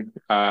routing,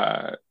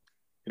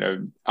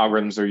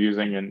 algorithms they're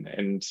using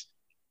and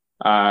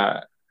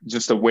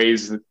just the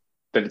ways that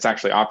it's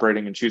actually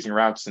operating and choosing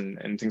routes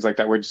and things like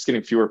that. We're just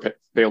getting fewer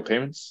failed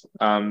payments.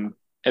 And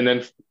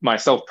then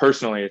myself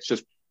personally, it's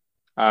just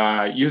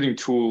using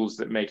tools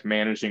that make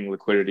managing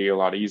liquidity a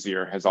lot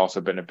easier has also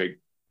been a big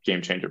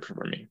game changer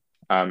for me.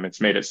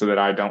 It's made it so that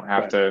I don't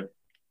have to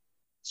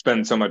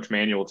spend so much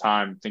manual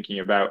time thinking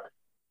about,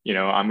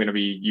 I'm going to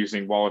be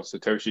using Wallet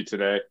Satoshi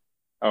today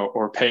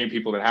or paying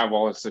people that have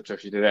Wallet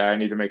Satoshi today. I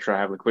need to make sure I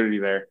have liquidity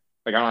there.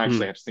 Like I don't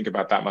actually have to think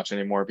about that much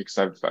anymore because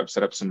I've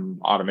set up some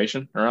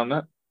automation around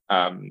that.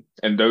 And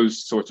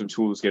those sorts of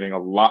tools getting a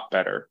lot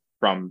better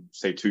from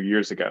say 2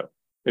 years ago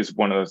is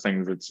one of the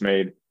things that's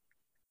made,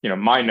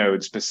 my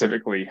node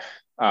specifically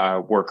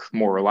work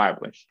more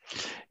reliably.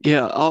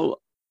 Yeah,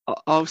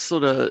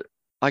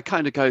 I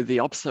kind of go the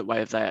opposite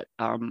way of that.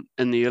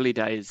 In the early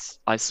days,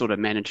 I sort of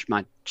managed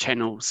my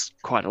channels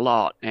quite a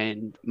lot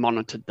and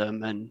monitored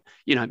them and,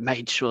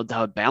 made sure they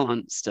were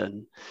balanced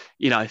and,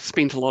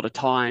 spent a lot of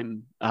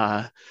time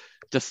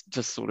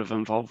just sort of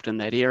involved in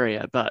that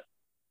area. But,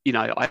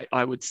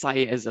 I would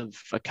say as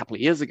of a couple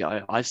of years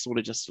ago, I sort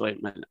of just let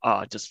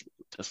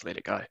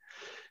it go.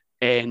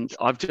 And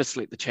I've just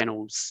let the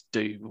channels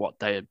do what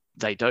they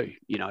do,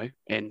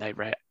 and they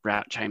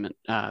route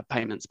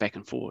payments back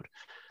and forward.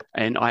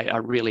 And I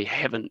really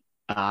haven't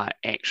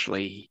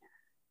actually,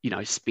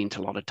 spent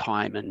a lot of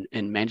time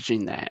in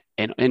managing that,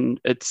 and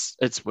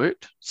it's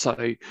worked.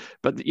 So,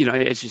 but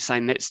as you're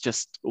saying, that's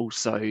just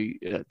also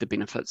the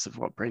benefits of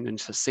what Brendan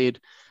just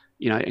said.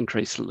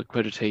 increased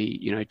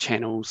liquidity,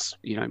 channels,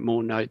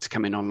 more nodes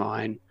coming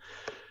online.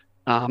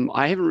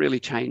 I haven't really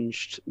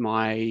changed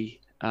my,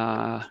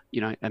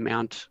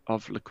 amount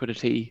of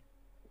liquidity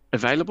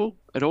available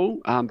at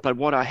all. But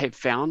what I have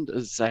found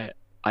is that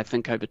I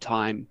think over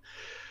time,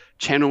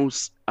 channel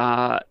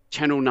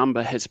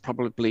number has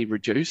probably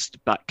reduced,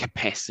 but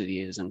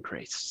capacity has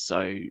increased.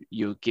 So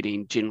you're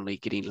generally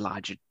getting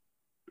larger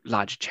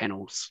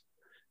channels,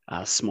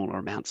 smaller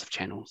amounts of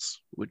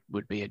channels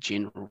would be a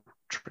general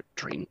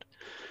trend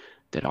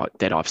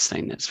that I've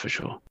seen. That's for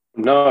sure.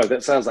 No,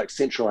 that sounds like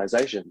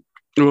centralization.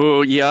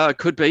 Oh yeah, it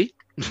could be.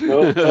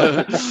 Oh.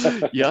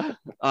 Yeah,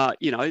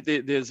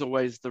 there's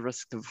always the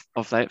risk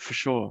of that for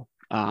sure.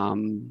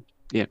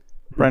 Yeah.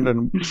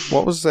 Brandon,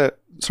 what was that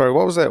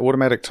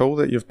automatic tool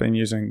that you've been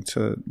using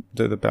to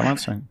do the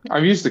balancing?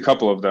 I've used a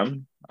couple of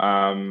them.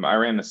 I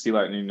ran the Sea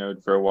Lightning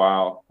node for a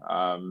while.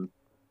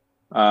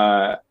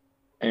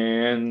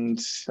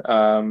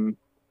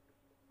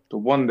 The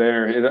one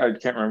there, I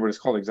can't remember what it's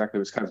called exactly. It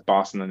was kind of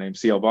boss in the name,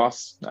 CL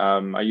Boss.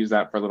 I used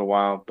that for a little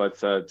while, but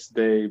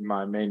today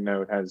my main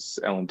node has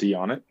LND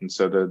on it. And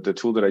so the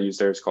tool that I use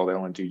there is called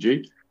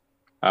LNDG.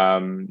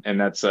 And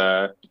that's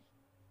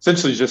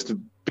essentially just a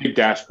big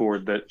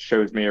dashboard that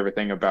shows me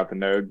everything about the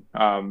node.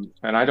 And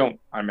I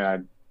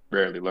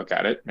rarely look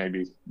at it,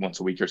 maybe once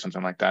a week or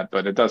something like that,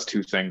 but it does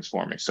two things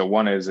for me. So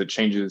one is it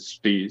changes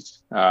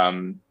fees.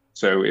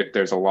 So if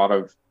there's a lot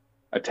of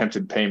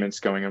attempted payments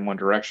going in one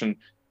direction,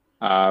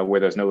 where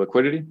there's no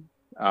liquidity,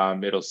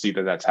 it'll see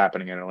that that's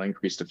happening and it'll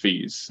increase the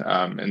fees.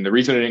 And the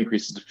reason it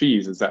increases the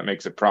fees is that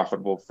makes it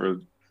profitable for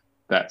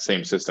that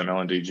same system,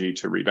 LNDG,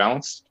 to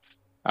rebalance.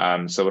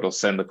 So it'll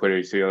send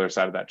liquidity to the other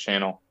side of that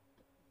channel,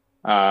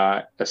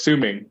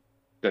 assuming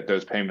that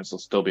those payments will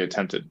still be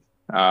attempted.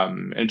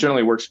 And it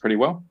generally works pretty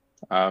well.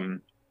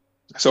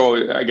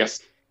 So I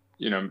guess,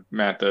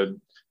 Matt,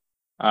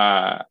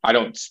 I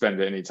don't spend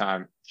any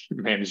time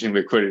managing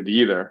liquidity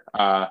either.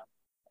 I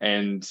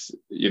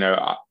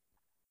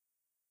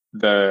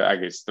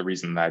guess the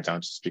reason that I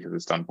don't is because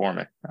it's done for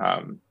me.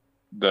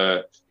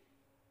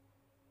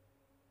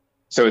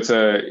 So it's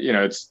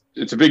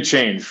a big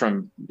change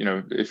from,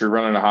 if you're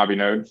running a hobby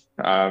node,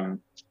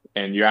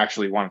 and you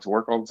actually want it to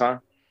work all the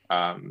time.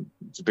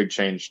 It's a big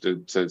change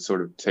to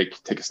sort of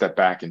take a step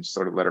back and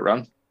sort of let it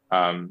run.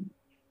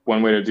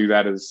 One way to do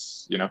that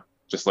is,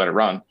 just let it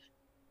run.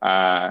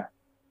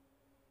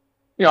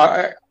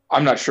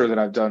 I'm not sure that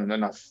I've done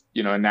enough,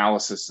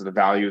 analysis of the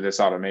value of this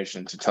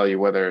automation to tell you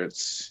whether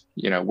it's,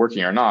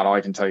 working or not. All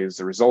I can tell you is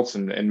the results,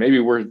 and maybe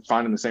we're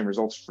finding the same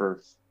results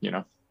for,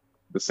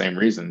 the same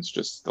reasons,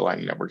 just the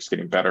Lightning Network's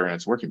getting better and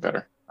it's working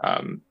better.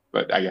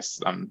 But I guess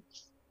can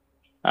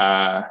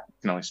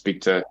only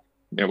speak to,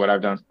 what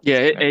I've done.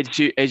 Yeah,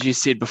 as you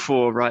said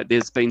before, right,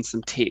 there's been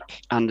some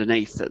tech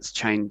underneath that's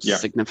changed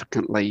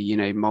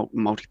significantly,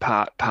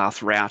 multi-part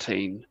path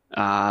routing.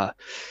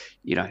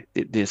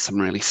 There's some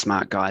really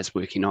smart guys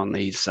working on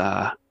these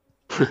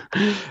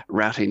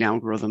routing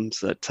algorithms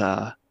that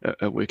are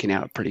working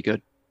out pretty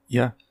good.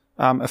 Yeah.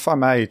 If I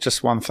may,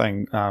 just one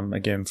thing,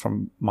 again,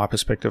 from my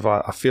perspective,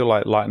 I feel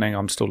like Lightning,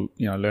 I'm still,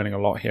 learning a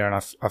lot here. And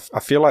I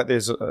feel like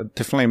there's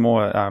definitely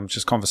more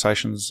just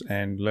conversations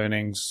and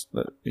learnings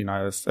that,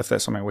 if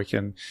that's something we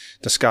can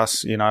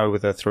discuss,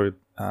 whether through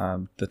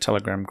the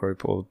Telegram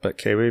group or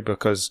BitKiwi,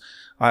 because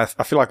I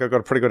feel like I've got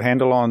a pretty good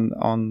handle on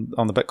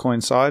the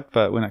Bitcoin side.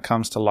 But when it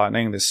comes to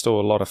Lightning, there's still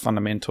a lot of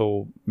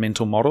fundamental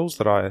mental models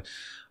that I'm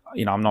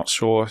not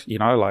sure,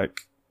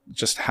 like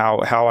just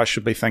how I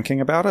should be thinking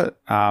about it.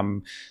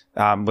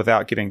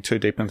 Without getting too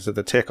deep into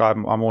the tech,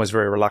 I'm always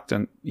very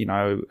reluctant,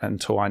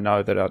 until I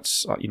know that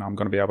it's, I'm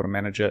going to be able to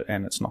manage it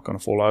and it's not going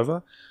to fall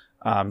over.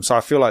 So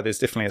I feel like there's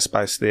definitely a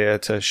space there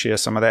to share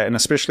some of that, and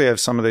especially if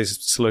some of these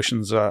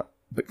solutions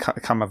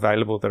become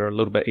available that are a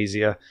little bit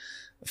easier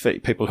for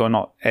people who are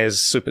not as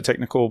super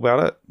technical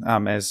about it,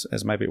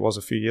 as maybe it was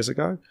a few years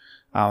ago.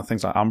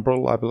 Things like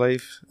Umbrel, I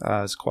believe,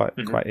 is quite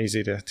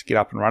easy to get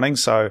up and running.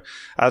 So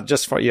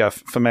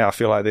for me, I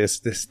feel like there's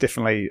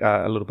definitely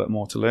a little bit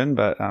more to learn,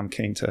 but I'm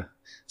keen to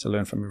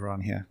learn from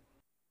everyone here.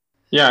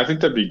 Yeah, I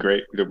think that'd be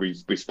great that we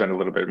spend a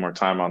little bit more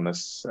time on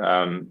this.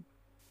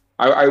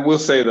 I will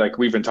say, like,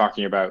 we've been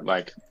talking about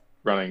like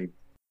running,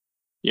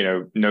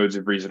 nodes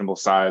of reasonable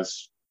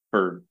size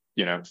for,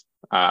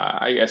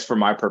 I guess for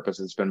my purpose,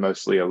 it's been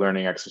mostly a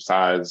learning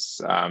exercise,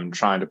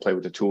 trying to play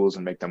with the tools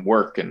and make them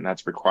work. And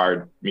that's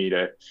required me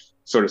to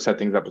sort of set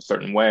things up a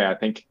certain way, I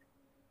think.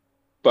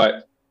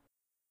 But,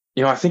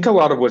 I think a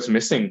lot of what's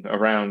missing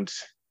around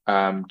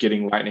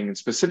getting Lightning, and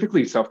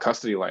specifically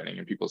self-custody Lightning,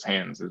 in people's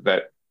hands is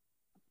that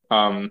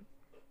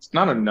it's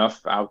not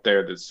enough out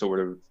there that's sort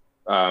of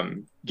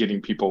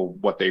getting people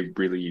what they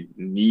really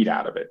need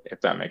out of it,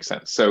 if that makes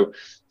sense. So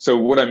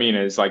what I mean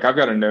is, like, I've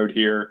got a node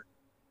here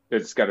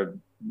that's got a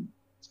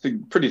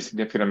pretty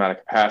significant amount of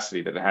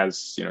capacity, that it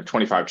has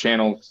 25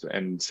 channels,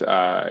 and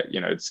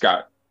it's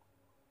got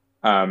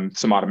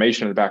some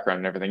automation in the background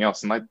and everything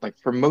else. And like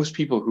for most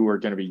people who are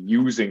going to be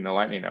using the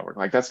Lightning Network,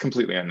 like, that's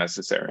completely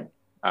unnecessary.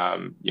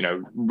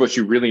 What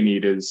you really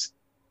need is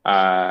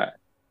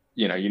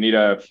you need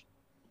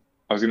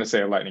I was going to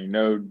say a Lightning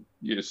node.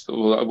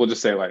 We'll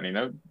just say a Lightning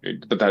node,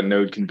 but that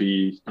node can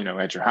be,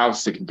 at your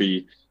house. It can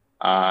be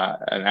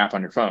an app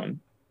on your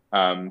phone,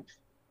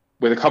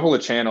 with a couple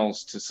of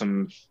channels to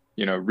some,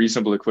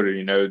 reasonable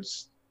liquidity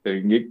nodes that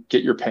you can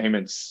get your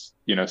payments,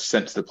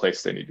 sent to the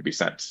place they need to be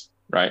sent,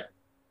 right?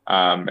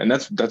 And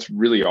that's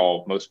really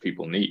all most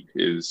people need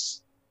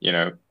is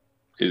their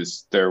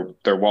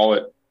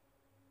wallet,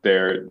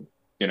 their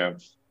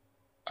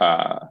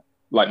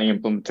Lightning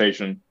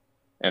implementation,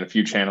 and a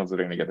few channels that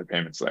are going to get their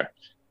payments there.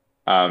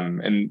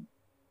 And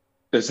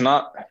there's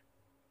not,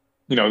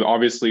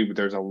 obviously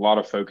there's a lot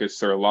of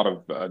focus or a lot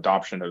of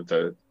adoption of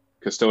the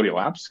custodial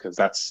apps, because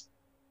that's,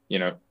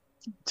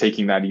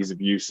 taking that ease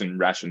of use and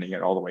ratcheting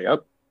it all the way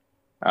up.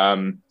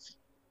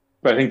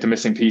 But I think the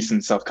missing piece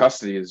in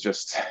self-custody is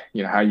just,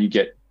 how you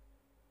get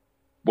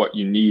what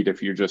you need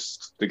if you're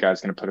just the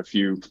guy's going to put a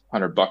few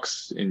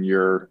 $100 in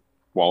your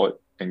wallet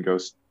and go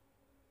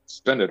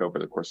spend it over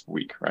the course of a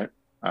week, right?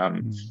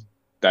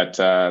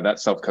 That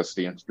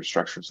self-custody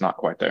infrastructure is not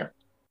quite there.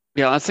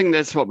 Yeah, I think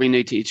that's what we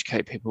need to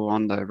educate people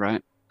on, though,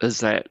 right?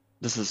 Is that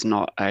this is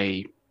not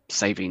a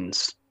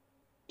savings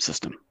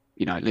system.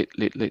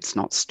 Let's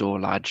not store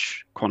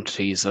large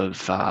quantities of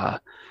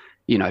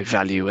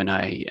value in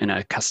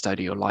a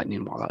custodial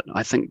Lightning wallet.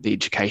 I think the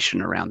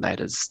education around that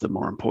is the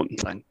more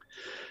important thing.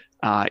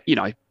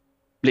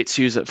 Let's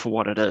use it for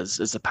what it is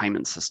as a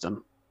payment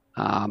system.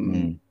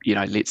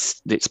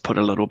 Let's put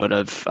a little bit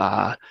of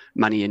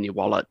money in your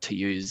wallet to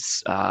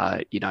use,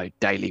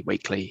 daily,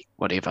 weekly,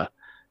 whatever.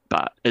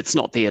 But it's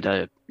not there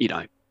to,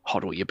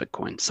 hodl your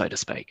Bitcoin, so to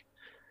speak.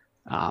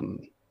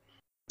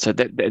 So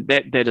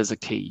that is a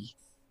key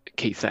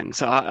thing.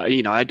 So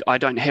I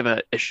don't have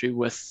an issue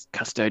with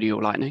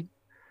custodial Lightning,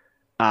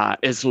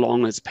 as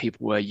long as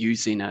people are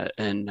using it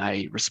in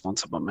a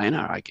responsible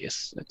manner. I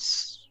guess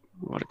that's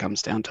what it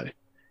comes down to.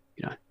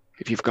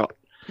 If you've got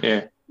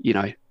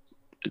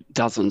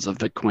dozens of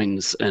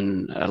Bitcoins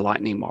in a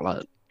Lightning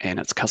wallet and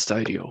it's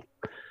custodial,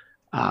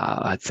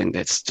 I think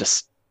that's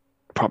just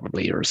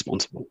probably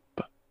irresponsible,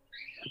 but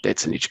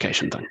that's an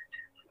education thing.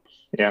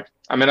 Yeah.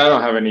 I mean, I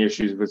don't have any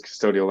issues with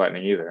custodial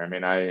Lightning either. I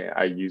mean,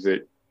 I use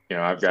it,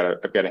 I've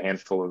got a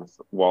handful of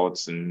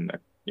wallets and,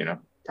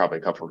 probably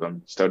a couple of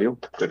them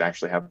custodial that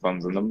actually have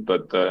funds in them.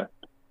 But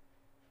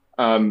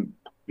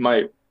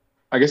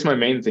I guess my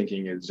main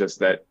thinking is just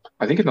that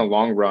I think in the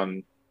long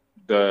run,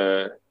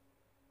 there's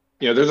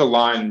a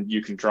line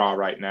you can draw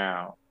right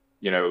now,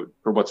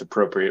 for what's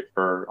appropriate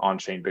for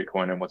on-chain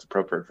Bitcoin and what's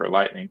appropriate for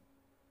Lightning.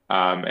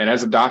 And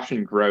as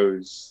adoption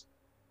grows,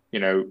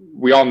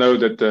 we all know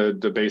that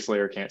the base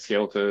layer can't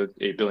scale to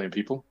 8 billion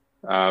people.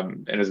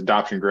 And as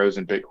adoption grows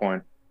in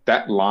Bitcoin,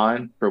 that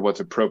line for what's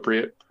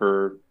appropriate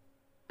for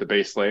the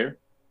base layer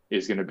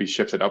is going to be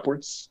shifted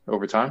upwards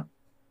over time.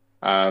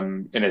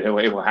 And it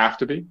will have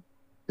to be,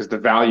 because the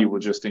value will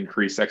just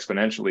increase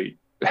exponentially,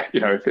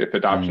 if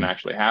adoption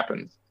actually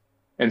happens.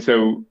 And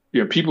so,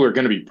 people are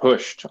going to be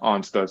pushed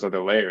onto those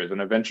other layers. And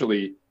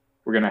eventually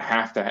we're going to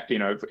have to,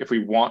 if we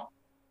want,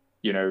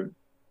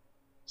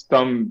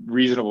 some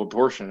reasonable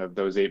portion of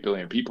those 8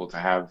 billion people to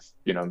have,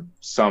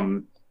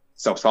 some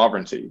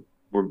self-sovereignty,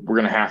 we're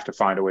going to have to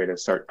find a way to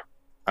start,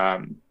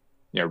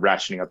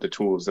 ratcheting up the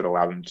tools that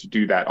allow them to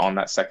do that on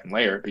that second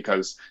layer,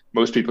 because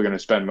most people are going to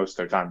spend most of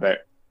their time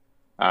there.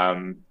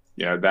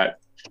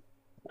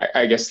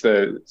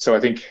 So I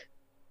think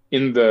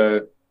in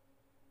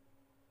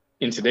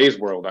today's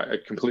world, I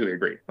completely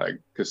agree. Like,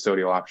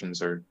 custodial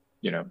options are,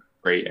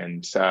 great.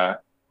 And,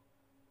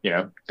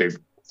 they're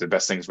the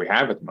best things we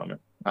have at the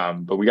moment.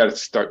 But we got to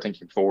start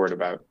thinking forward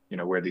about,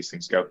 where these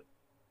things go.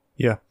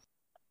 Yeah,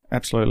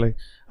 absolutely.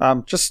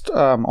 Just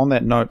on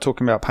that note,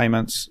 talking about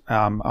payments,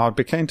 I'd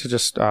be keen to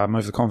just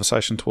move the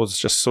conversation towards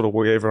just sort of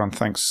where everyone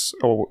thinks,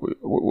 or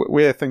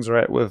where things are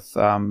at with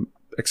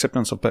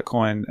acceptance of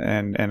Bitcoin,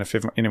 and if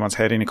anyone's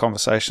had any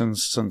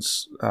conversations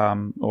since,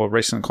 or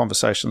recent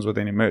conversations with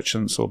any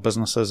merchants or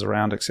businesses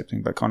around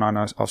accepting Bitcoin. I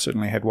know I've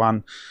certainly had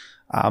one.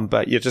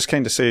 But yeah, just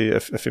keen to see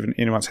if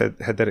anyone's had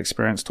that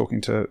experience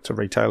talking to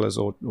retailers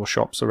or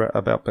shops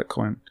about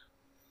Bitcoin.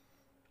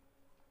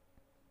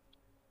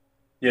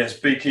 Yes,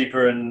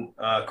 Beekeeper in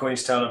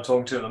Queenstown I'm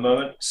talking to at the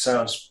moment.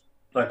 Sounds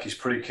like he's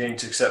pretty keen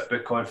to accept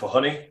Bitcoin for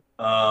honey.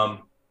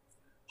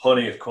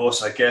 Honey, of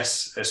course, I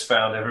guess, is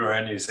found everywhere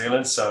in New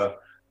Zealand. So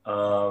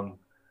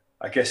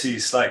I guess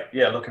he's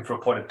looking for a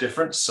point of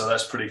difference. So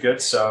that's pretty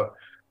good. So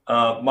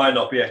might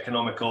not be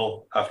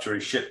economical after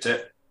he shipped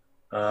it,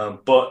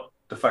 but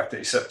the fact that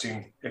he's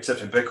accepting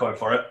Bitcoin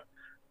for it,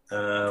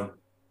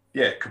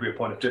 it could be a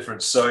point of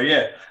difference. So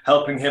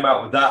helping him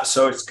out with that.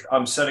 So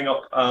I'm setting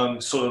up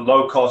sort of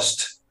low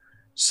cost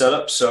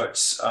setup. So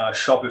it's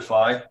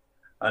Shopify,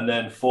 and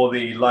then for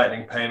the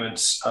Lightning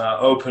payments,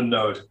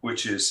 OpenNode,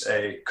 which is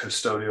a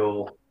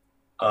custodial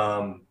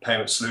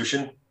payment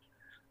solution,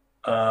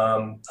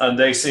 and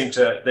they seem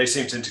to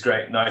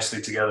integrate nicely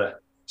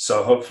together.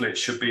 So hopefully it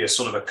should be a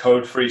sort of a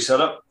code-free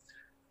setup,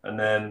 and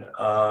then.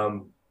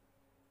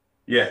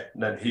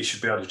 Then he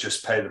should be able to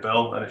just pay the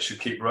bill and it should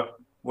keep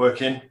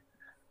working.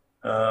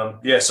 So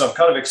I'm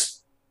kind of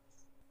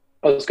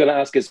I was going to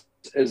ask is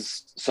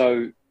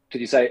so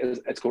did you say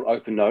it's called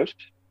OpenNode?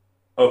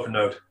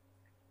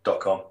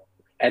 OpenNode.com.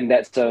 And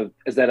is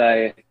that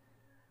a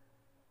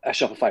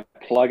Shopify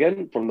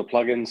plugin from the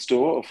plugin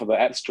store or for the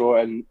app store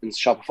in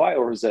Shopify,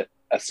 or is it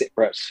a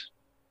separate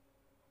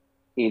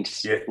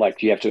entity? Yeah. Like,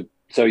 do you have to?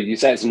 So you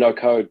say it's no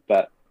code,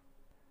 but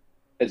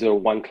is it a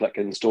one-click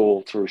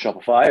install through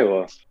Shopify,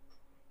 or?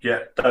 Yeah,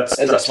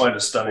 that's my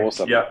understanding.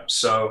 Awesome. Yeah,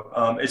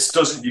 so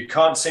you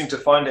can't seem to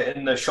find it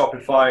in the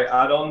Shopify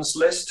add-ons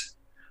list.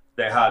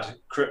 They had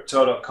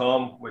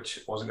Crypto.com, which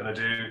wasn't going to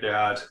do. They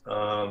had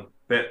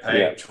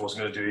BitPay, which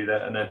wasn't going to do either.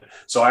 And then,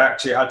 so I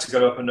actually had to go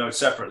to OpenNode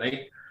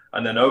separately.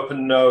 And then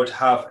OpenNode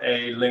have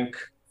a link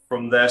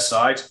from their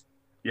side.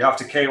 You have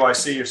to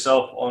KYC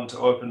yourself onto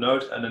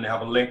OpenNode, and then they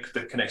have a link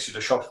that connects you to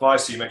Shopify.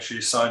 So you make sure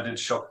you're signed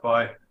into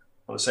Shopify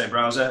on the same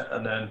browser,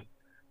 and then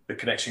the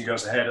connection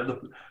goes ahead. At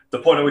the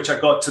point at which I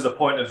got to the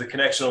point of the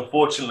connection,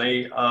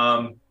 unfortunately,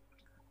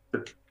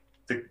 the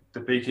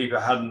beekeeper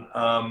hadn't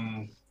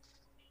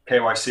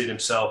KYC'd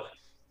himself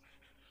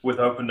with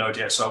OpenNode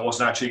yet, so I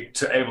wasn't actually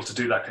able to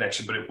do that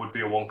connection, but it would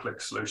be a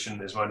one-click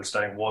solution, is my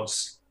understanding,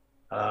 once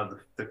the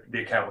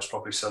account was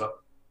properly set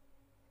up.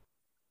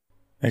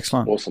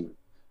 Excellent. Awesome.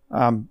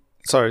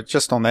 So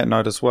just on that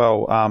note as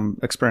well,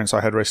 experience I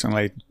had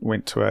recently,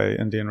 went to a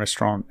Indian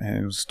restaurant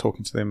and was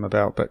talking to them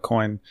about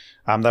Bitcoin.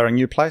 They're a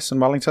new place in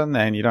Wellington,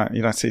 and you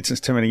don't see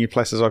too many new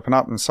places open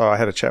up. And so I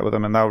had a chat with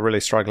them, and they were really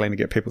struggling to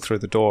get people through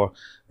the door.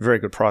 Very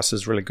good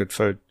prices, really good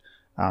food.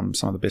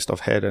 Some of the best I've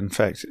had, in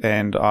fact.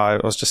 And I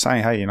was just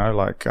saying, hey,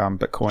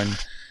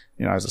 Bitcoin,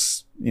 is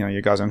this,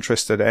 you guys are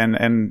interested?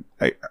 And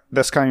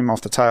this came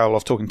off the tail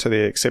of talking to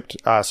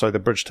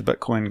the Bridge to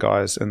Bitcoin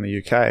guys in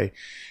the UK.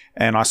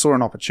 And I saw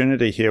an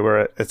opportunity here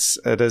where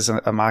it is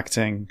a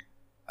marketing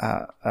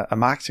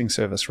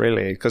service,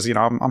 really, because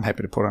I'm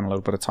happy to put in a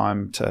little bit of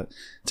time to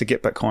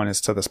get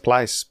Bitcoiners to this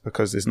place,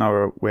 because there's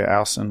nowhere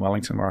else in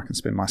Wellington where I can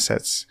spend my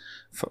sats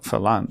for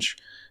lunch.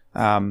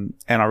 And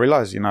I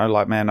realized,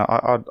 man,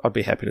 I'd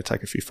be happy to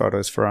take a few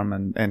photos for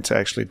them and to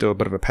actually do a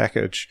bit of a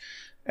package.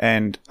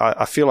 And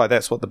I feel like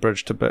that's what the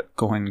Bridge to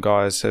Bitcoin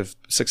guys have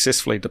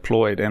successfully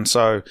deployed. And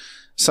so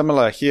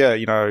similar here,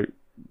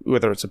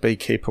 whether it's a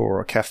beekeeper or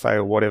a cafe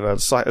or whatever,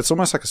 it's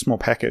almost like a small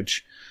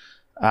package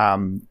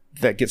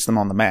that gets them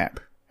on the map,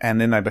 and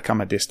then they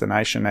become a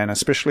destination. And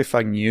especially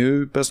for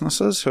new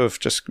businesses who have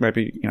just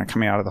maybe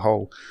coming out of the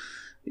whole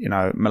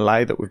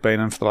melee that we've been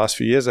in for the last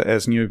few years,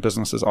 as new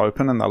businesses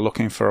open and they're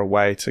looking for a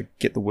way to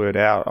get the word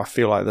out, I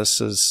feel like this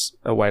is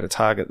a way to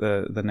target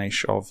the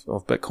niche of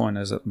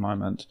Bitcoiners at the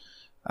moment.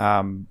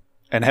 And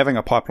having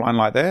a pipeline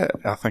like that,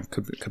 I think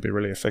could be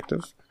really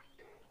effective.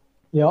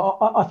 Yeah,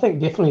 I think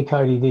definitely,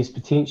 Cody, there's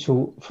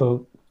potential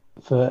for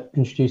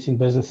introducing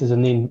businesses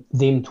and then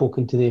them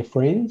talking to their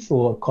friends.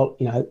 Or,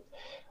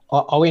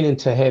 I went in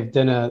to have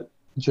dinner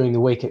during the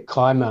week at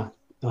Kaima.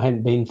 I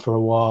hadn't been for a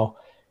while,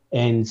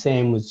 and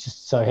Sam was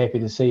just so happy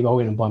to see me. I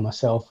went in by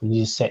myself and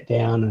just sat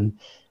down,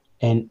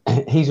 and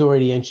he's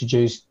already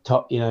introduced.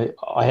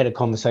 I had a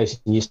conversation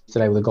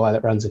yesterday with a guy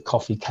that runs a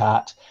coffee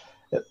cart.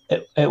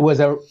 It was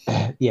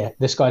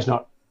this guy's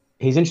not.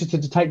 He's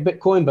interested to take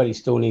Bitcoin, but he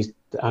still needs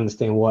to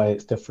understand why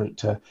it's different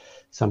to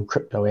some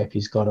crypto app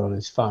he's got on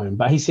his phone.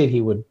 But he said he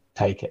would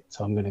take it,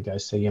 so I'm going to go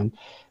see him.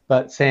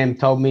 But Sam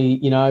told me,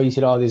 he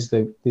said, there's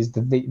the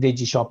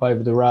veggie shop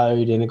over the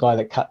road and a guy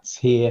that cuts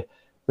hair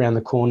around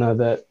the corner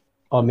that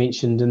I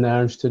mentioned, and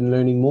they're interested in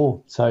learning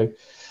more. So,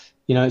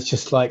 it's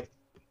just like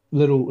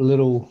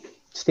little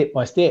step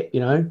by step.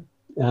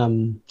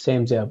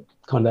 Sam's our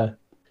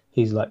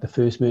he's like the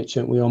first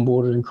merchant we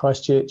onboarded in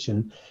Christchurch,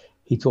 and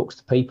he talks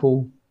to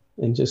people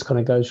and just kind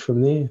of goes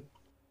from there.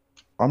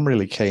 I'm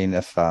really keen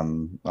if I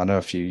know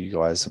a few of you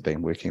guys have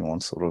been working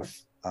on sort of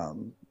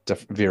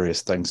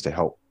various things to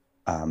help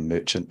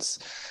merchants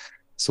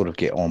sort of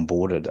get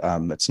onboarded.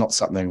 It's not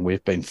something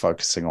we've been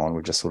focusing on.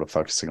 We're just sort of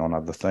focusing on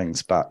other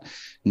things, but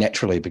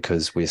naturally,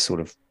 because we're sort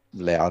of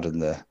loud in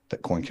the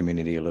Bitcoin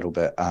community a little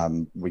bit,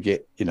 we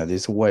get,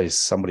 there's always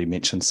somebody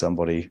mentions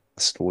somebody,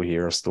 a store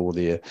here, a store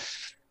there.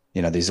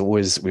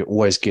 We're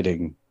always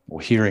getting or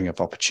hearing of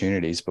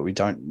opportunities, but we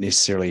don't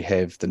necessarily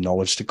have the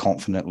knowledge to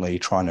confidently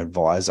try and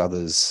advise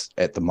others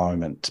at the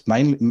moment.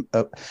 Mainly,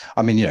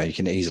 you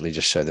can easily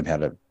just show them how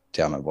to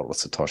download Wallet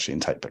Satoshi and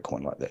take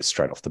Bitcoin like that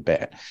straight off the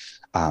bat.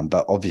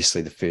 But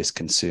obviously the first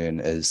concern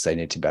is they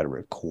need to be able to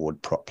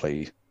record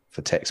properly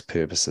for tax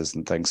purposes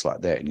and things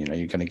like that. And,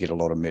 you're going to get a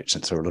lot of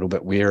merchants who are a little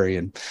bit wary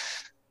and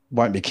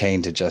won't be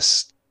keen to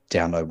just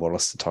download Wallet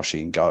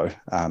Satoshi and go,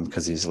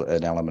 because there's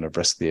an element of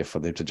risk there for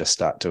them to just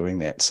start doing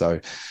that.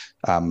 So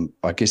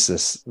I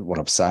guess what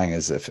I'm saying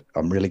is, if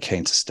I'm really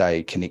keen to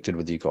stay connected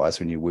with you guys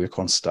when you work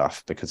on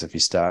stuff, because if you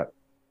start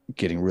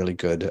getting really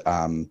good,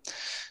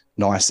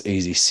 nice,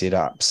 easy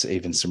setups,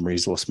 even some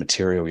resource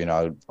material,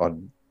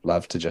 I'd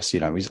love to just,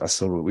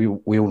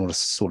 we all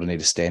sort of need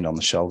to stand on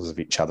the shoulders of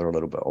each other a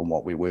little bit on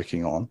what we're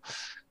working on.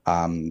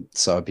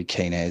 So I'd be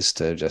keen as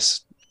to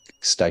just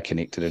stay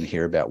connected and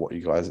hear about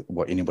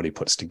what anybody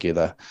puts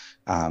together,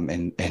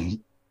 and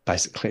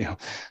basically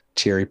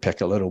cherry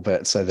pick a little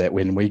bit so that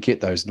when we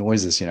get those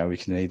noises, we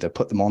can either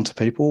put them onto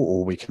people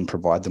or we can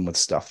provide them with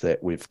stuff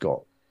that we've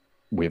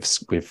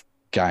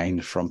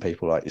gained from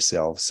people like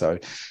yourselves. So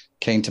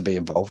keen to be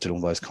involved in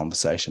all those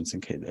conversations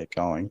and keep that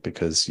going,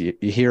 because you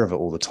hear of it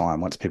all the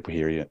time. Once people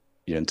hear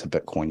you're into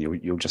Bitcoin,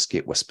 you'll just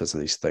get whispers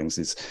of these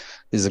things.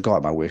 There's a guy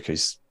at my work who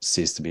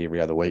says to me every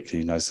other week that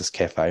he knows this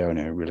cafe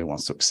owner who really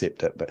wants to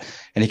accept it,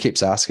 and he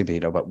keeps asking me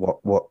about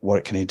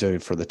what can he do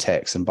for the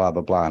tax and blah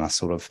blah blah, and I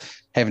sort of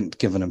haven't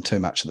given him too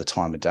much of the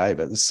time of day.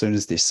 But as soon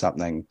as there's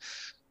something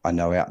I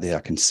know out there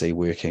I can see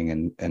working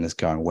and is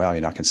going well,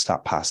 I can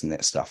start passing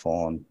that stuff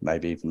on,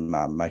 maybe even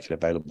make it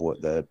available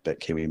at the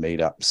BitKiwi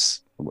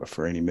meetups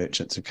for any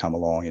merchants who come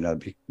along.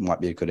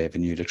 Might be a good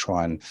avenue to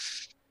try and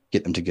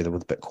get them together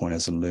with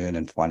Bitcoiners and learn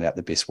and find out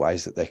the best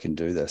ways that they can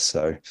do this.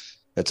 So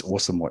it's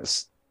awesome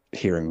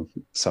hearing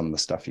some of the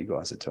stuff you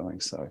guys are doing.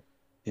 So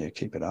yeah,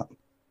 keep it up.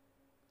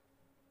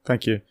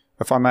 Thank you.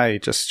 If I may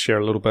just share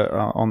a little bit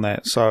on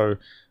that. So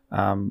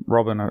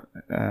Robin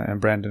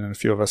and Brandon and a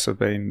few of us have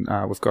been,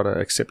 we've got an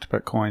Accept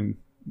Bitcoin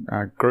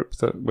group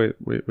that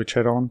we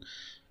chat on,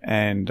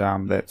 and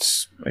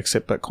that's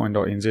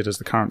acceptbitcoin.nz is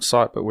the current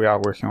site, but we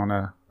are working on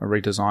a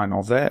redesign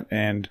of that,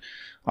 and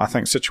I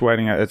think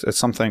situating it's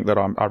something that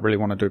I really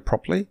want to do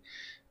properly.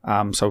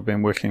 So we've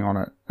been working on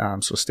it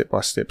sort of step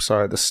by step.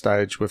 So at this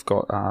stage, we've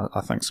got,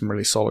 I think, some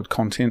really solid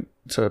content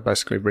to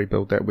basically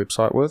rebuild that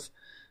website with.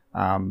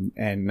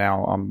 And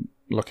now I'm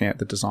looking at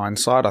the design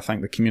side. I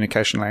think the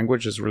communication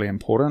language is really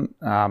important.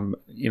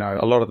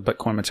 A lot of the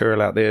Bitcoin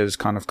material out there has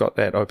kind of got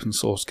that open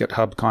source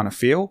GitHub kind of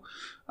feel,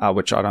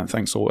 which I don't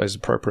think is always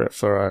appropriate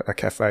for a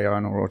cafe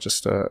owner or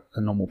just a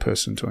normal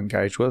person to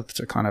engage with,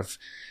 to kind of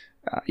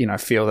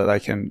feel that they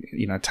can,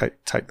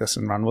 take this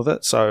and run with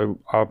it. So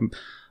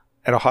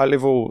at a high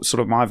level,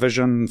 sort of my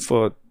vision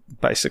for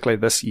basically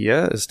this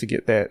year is to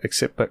get that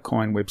Accept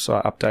Bitcoin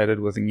website updated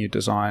with a new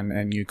design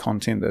and new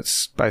content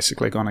that's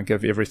basically going to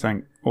give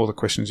everything, all the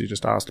questions you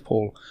just asked,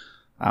 Paul,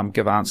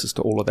 give answers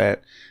to all of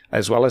that,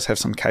 as well as have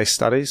some case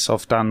studies. So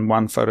I've done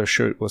one photo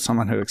shoot with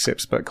someone who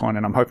accepts Bitcoin,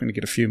 and I'm hoping to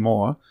get a few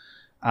more.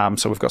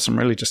 So we've got some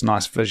really just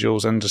nice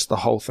visuals, and just the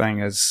whole thing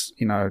is,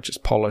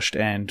 just polished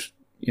and,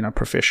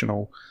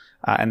 professional.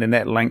 And then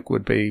that link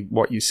would be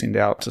what you send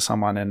out to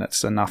someone, and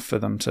it's enough for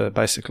them to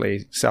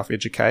basically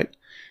self-educate.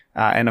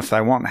 And if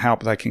they want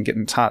help, they can get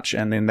in touch,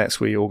 and then that's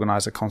where you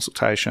organise a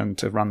consultation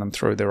to run them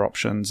through their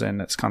options,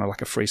 and it's kind of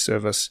like a free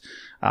service.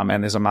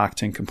 And there's a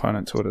marketing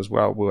component to it as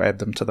well. We'll add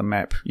them to the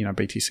map,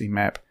 BTC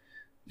map,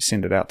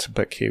 send it out to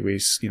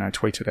BitKiwis,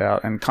 tweet it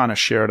out, and kind of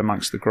share it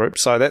amongst the group.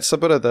 So that's a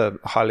bit of the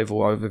high-level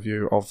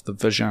overview of the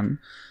vision.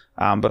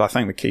 But I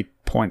think the key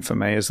point for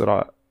me is that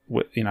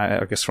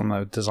I guess from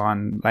the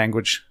design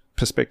language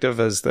perspective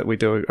is that we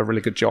do a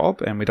really good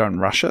job and we don't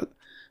rush it,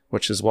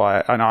 which is why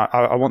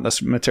I want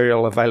this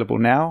material available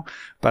now,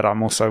 but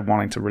I'm also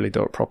wanting to really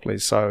do it properly.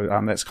 So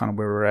that's kind of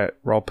where we're at.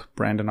 Rob,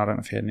 Brandon, I don't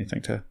know if you had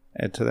anything to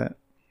add to that.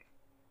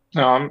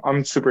 No,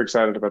 I'm super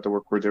excited about the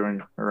work we're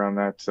doing around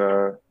that.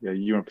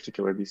 You in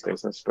particular these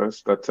days, I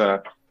suppose. But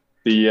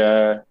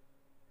the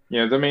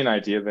main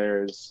idea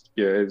there is,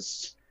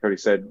 as Cody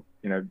said,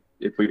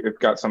 if we've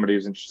got somebody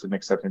who's interested in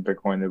accepting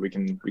Bitcoin, that we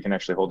can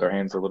actually hold their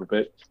hands a little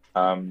bit,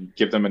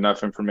 give them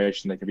enough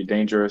information that can be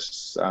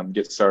dangerous,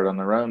 get started on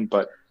their own.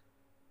 But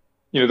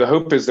the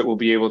hope is that we'll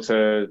be able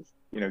to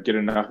get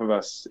enough of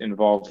us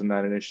involved in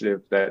that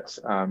initiative that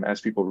as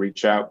people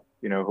reach out,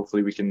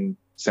 hopefully we can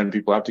send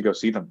people out to go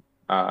see them,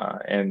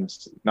 and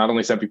not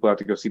only send people out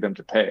to go see them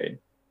to pay,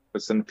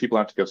 but send people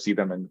out to go see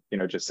them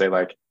and just say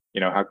like,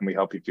 how can we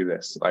help you do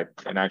this,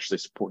 and actually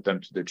support them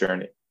to the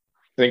journey.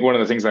 I think one of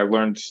the things I've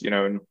learned,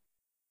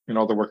 in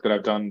all the work that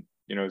I've done,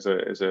 as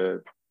a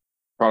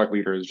product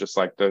leader, is just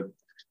like the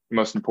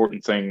most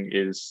important thing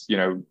is,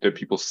 that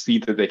people see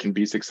that they can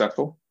be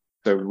successful.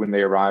 So when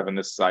they arrive on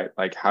this site,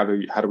 like how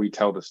do we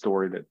tell the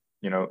story that,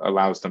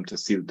 allows them to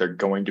see that they're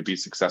going to be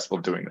successful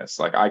doing this?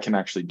 Like, I can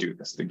actually do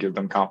this, to give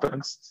them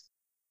confidence.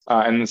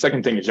 And the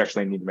second thing is you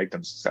actually need to make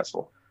them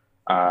successful,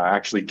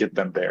 actually get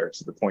them there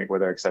to the point where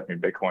they're accepting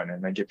Bitcoin,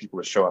 and then get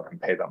people to show up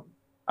and pay them.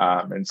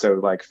 And so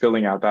like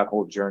filling out that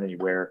whole journey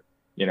where,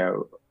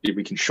 if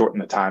we can shorten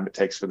the time it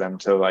takes for them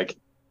to like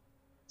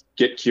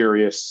get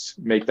curious,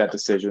 make that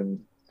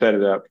decision, set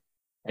it up,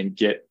 and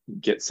get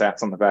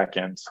sats on the back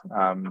end.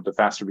 The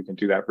faster we can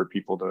do that for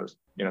people, the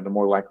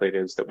more likely it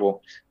is that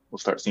we'll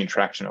start seeing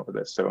traction over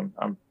this. So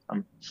I'm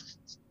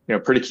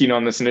pretty keen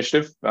on this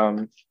initiative.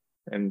 We're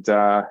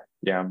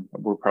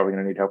probably going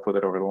to need help with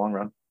it over the long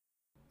run.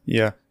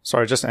 Yeah.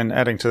 Sorry, just and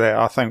adding to that,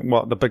 I think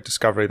what the big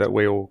discovery that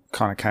we all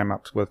kind of came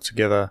up with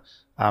together,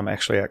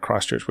 actually at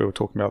Christchurch, we were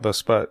talking about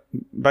this, but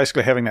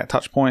basically having that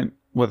touch point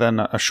within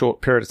a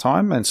short period of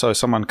time. And so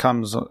someone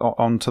comes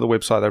onto the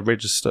website, they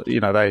register,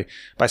 they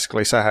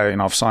basically say, hey,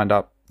 I've signed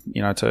up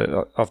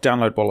I've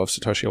downloaded Wallet of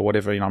Satoshi or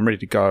whatever, I'm ready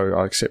to go,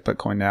 I accept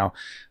Bitcoin now.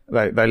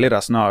 They let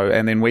us know,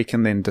 and then we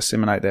can then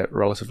disseminate that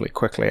relatively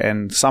quickly.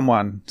 And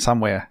someone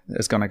somewhere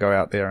is going to go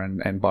out there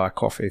and buy a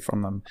coffee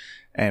from them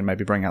and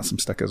maybe bring out some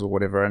stickers or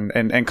whatever,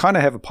 and kind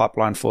of have a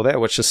pipeline for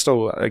that, which is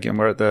still, again,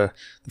 we're at the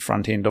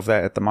front end of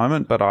that at the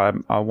moment. But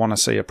I want to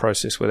see a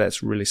process where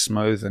that's really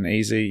smooth and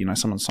easy.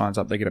 Someone signs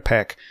up, they get a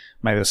pack.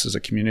 Maybe this is a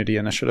community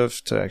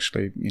initiative to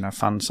actually,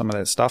 fund some of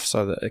that stuff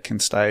so that it can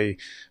stay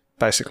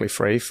basically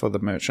free for the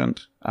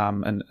merchant,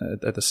 and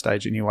at this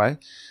stage anyway,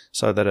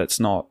 so that it's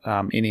not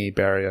any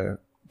barrier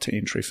to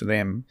entry for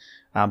them.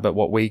 But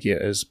what we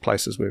get is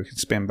places where we can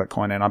spend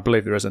Bitcoin, and I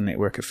believe there is a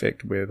network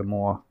effect where the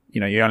more,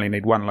 you only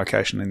need one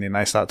location, and then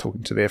they start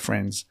talking to their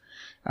friends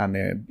and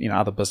their,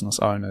 other business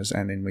owners,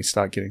 and then we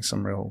start getting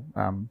some real,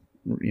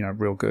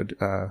 real good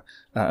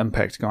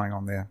impact going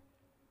on there.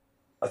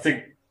 I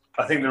think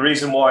the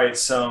reason why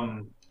it's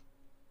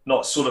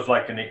not sort of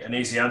like an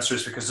easy answer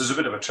is because there's a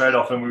bit of a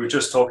trade-off, and we were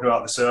just talking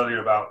about this earlier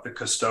about the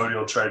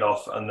custodial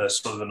trade-off and the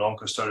sort of the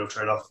non-custodial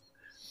trade-off.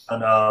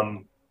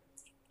 And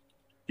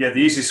the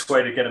easiest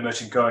way to get a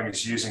merchant going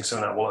is using some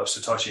of that Wallet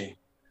of Satoshi.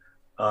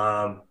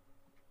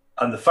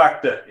 And the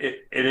fact that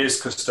it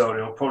is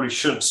custodial probably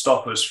shouldn't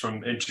stop us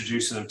from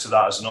introducing them to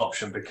that as an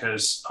option,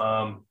 because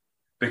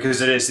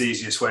it is the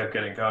easiest way of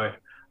getting going.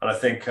 And I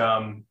think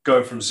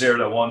going from 0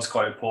 to 1 is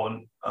quite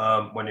important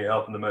when you're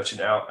helping the merchant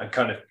out, and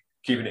kind of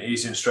keeping it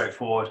easy and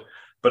straightforward.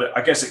 But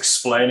I guess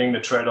explaining the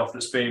trade-off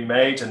that's being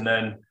made, and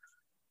then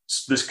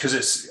this, because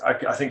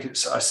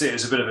I see it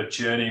as a bit of a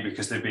journey,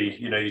 because they'd be,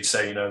 you'd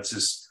say, this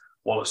is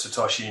Wallet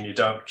Satoshi, and you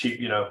don't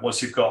keep,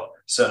 once you've got a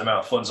certain amount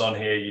of funds on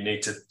here, you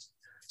need to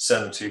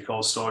send them to your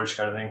cold storage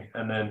kind of thing.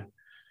 And then,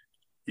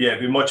 it'd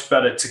be much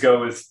better to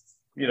go with,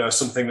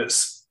 something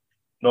that's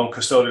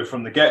non-custodial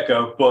from the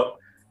get-go. But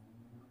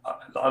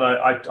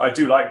I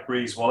do like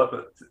Breeze Wallet,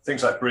 but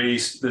things like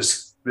Breeze,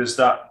 there's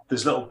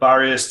little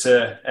barriers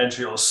to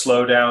entry, little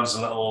slowdowns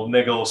and little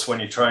niggles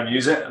when you try and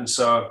use it. And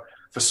so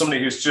for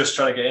somebody who's just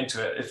trying to get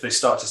into it, if they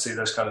start to see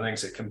those kind of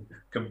things, it can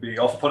be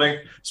off-putting,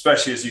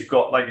 especially as you've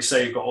got, like you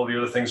say, you've got all the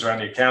other things around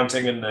the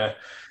accounting and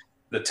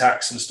the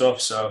tax and stuff.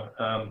 So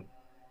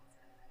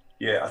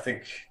I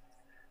think,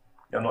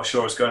 I'm not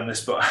sure what's going on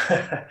this, but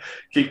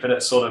keeping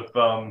it sort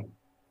of,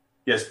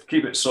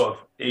 keep it sort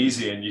of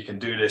easy, and you can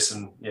do this.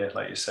 And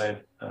like you're saying,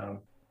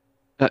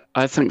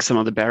 I think some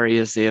of the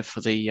barriers there for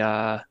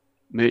the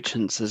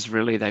merchants is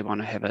really they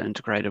want to have it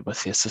integrated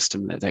with their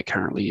system that they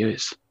currently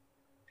use,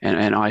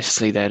 and I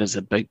see that as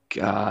a big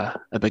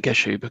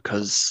issue,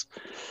 because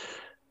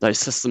those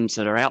systems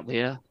that are out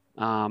there,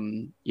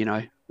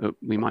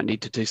 we might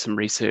need to do some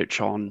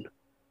research on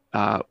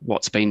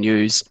what's been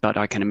used. But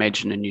I can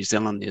imagine in New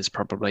Zealand there's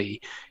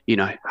probably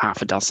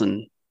half a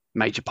dozen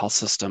major POS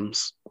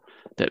systems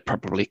that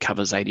probably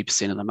covers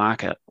 80% of the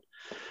market.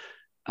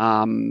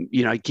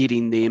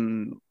 Getting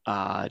them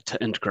to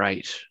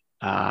integrate,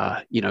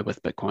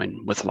 with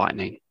Bitcoin, with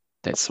Lightning,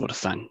 that sort of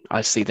thing.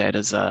 I see that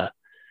as that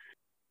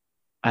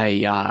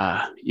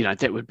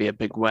would be a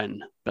big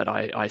win, but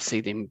I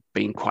see them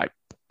being quite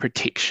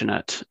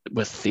protectionate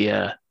with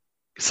their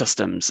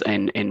systems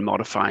and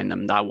modifying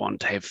them. They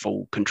want to have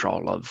full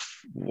control of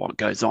what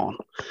goes on.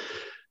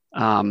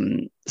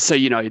 The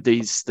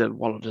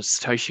Wallet of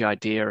Satoshi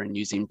idea and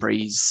using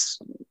Breeze,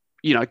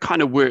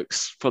 kind of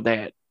works for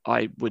that.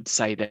 I would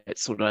say that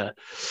sort of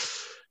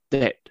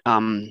that,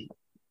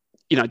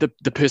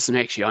 the person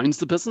actually owns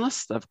the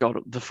business. They've got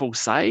the full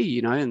say,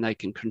 and they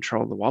can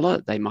control the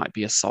wallet. They might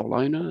be a sole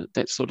owner,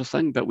 that sort of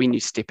thing. But when you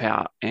step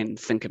out and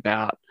think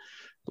about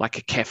like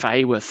a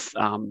cafe with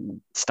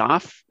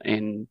staff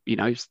and,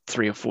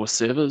 3 or 4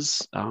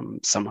 servers,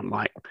 someone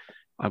like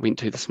I went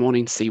to this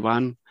morning,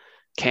 C1,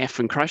 CAF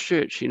in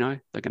Christchurch, they're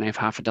going to have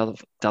half a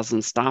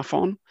dozen staff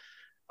on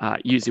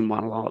using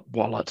one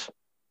wallet.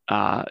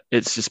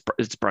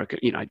 It's broken.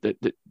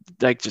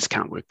 They just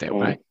can't work that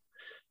way.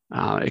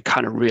 It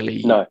kind of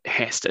really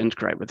has to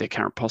integrate with their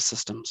current POS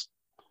systems.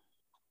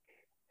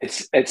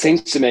 It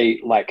seems to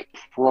me like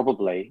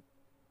probably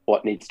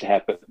what needs to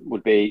happen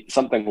would be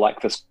something like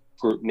this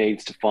group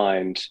needs to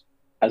find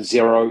a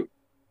Xero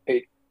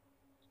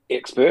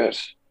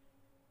expert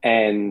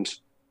and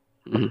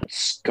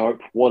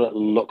scope what it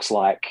looks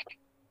like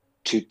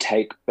to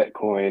take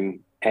Bitcoin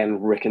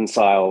and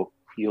reconcile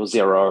your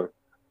Xero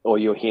or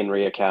your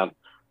Henry account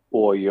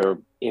or your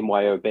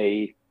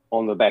MYOB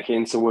on the back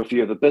end. So if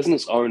you're the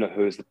business owner,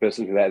 who is the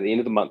person who at the end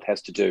of the month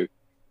has to do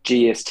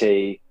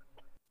GST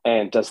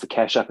and does the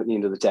cash up at the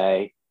end of the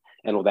day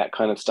and all that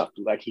kind of stuff,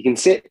 like you can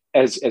set,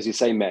 as you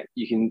say, Matt,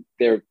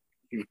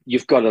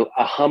 you've got a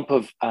hump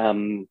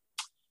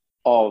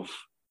of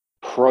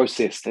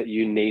process that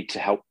you need to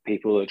help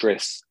people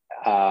address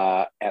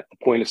at the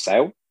point of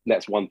sale.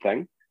 That's one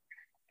thing,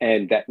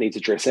 and that needs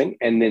addressing.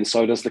 And then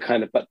so does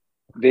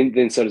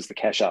then so does the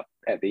cash up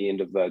at the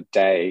end of the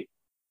day,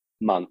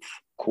 month,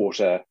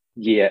 quarter,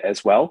 year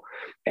as well.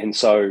 And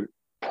so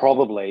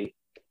probably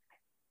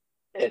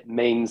it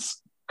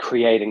means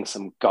creating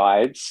some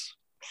guides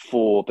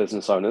for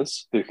business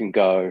owners who can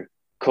go,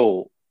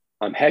 cool,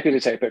 I'm happy to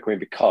take Bitcoin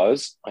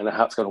because I know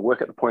how it's going to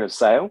work at the point of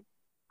sale,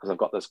 because I've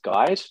got this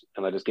guide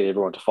and I just get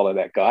everyone to follow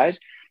that guide.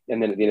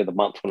 And then at the end of the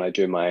month, when I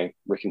do my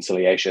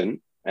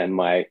reconciliation and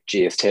my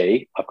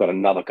GST, I've got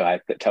another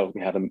guide that tells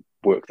me how to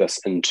work this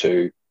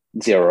into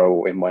Xero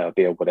or MYOB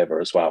or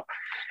whatever as well.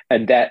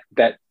 And that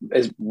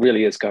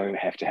really is going to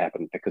have to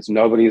happen, because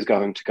nobody is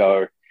going to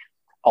go,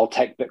 I'll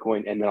take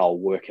Bitcoin and then I'll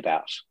work it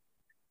out,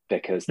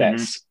 because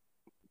that's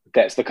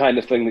the kind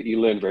of thing that you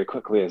learn very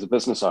quickly as a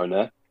business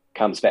owner,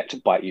 comes back to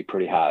bite you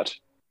pretty hard.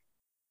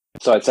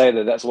 So I'd say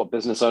that that's what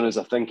business owners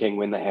are thinking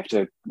when they have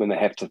to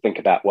think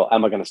about, well,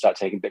 am I going to start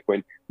taking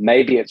Bitcoin?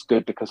 Maybe it's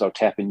good because I'll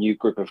tap a new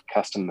group of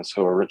customers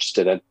who are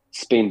interested in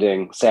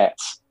spending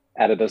sats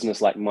at a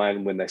business like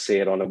mine when they see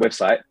it on a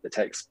website that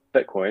takes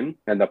Bitcoin,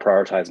 and they'll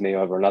prioritize me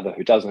over another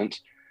who doesn't.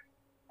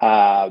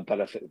 But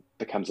if it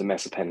becomes a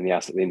massive pain in the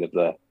ass at the end of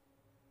the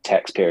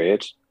tax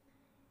period,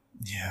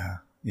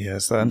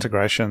 it's the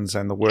integrations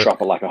and the work.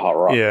 Drop it like a hot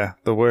rock. Yeah,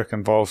 the work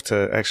involved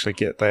to actually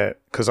get that.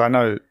 Because I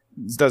know,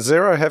 does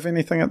Xero have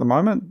anything at the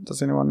moment?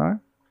 Does anyone know?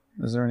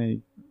 Is there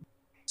any?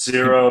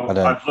 Xero.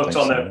 I've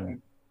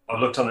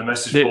looked on the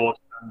message board.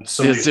 And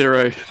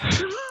Xero.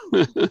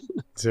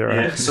 Zero.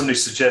 Yeah, somebody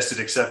suggested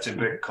accepting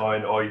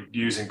Bitcoin or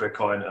using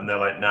Bitcoin, and they're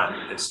like,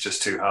 nah, it's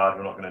just too hard.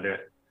 We're not going to do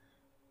it.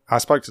 I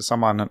spoke to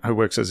someone who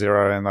works at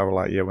Xero, and they were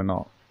like, yeah, we're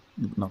not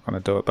going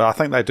to do it. But I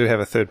think they do have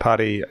a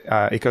third-party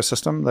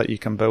ecosystem that you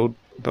can build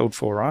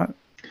for, right?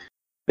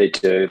 They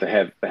do. They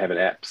have an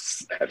app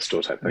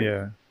store type thing.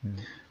 Yeah.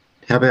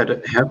 How about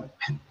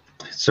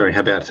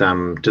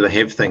do they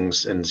have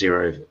things in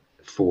Xero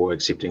for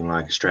accepting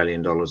like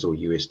Australian dollars or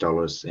US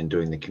dollars and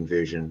doing the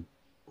conversion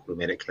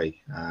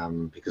automatically?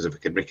 Because if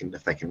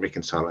they can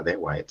reconcile it that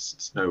way,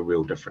 it's no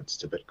real difference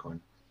to Bitcoin.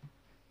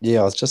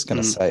 Yeah, I was just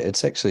going to say,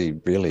 it's actually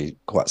really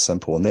quite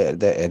simple. And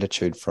that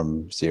attitude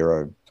from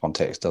Xero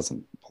contacts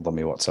doesn't bother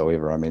me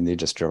whatsoever. I mean, they're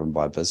just driven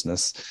by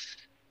business.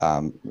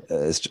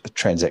 As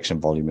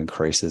transaction volume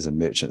increases and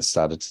merchants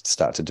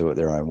start to do it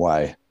their own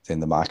way, then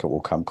the market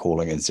will come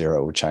calling and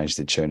Xero will change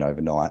their tune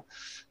overnight.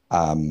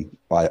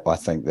 I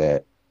think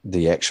that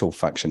the actual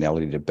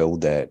functionality to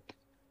build that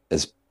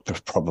is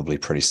probably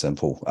pretty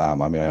simple. I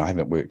mean, I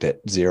haven't worked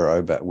at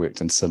Xero, but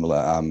worked in similar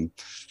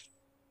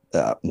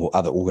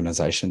other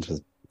organizations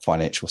with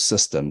financial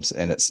systems,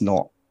 and it's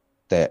not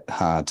that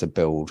hard to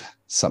build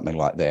something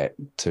like that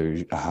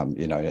to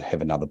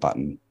have another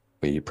button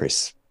where you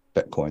press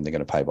Bitcoin, they're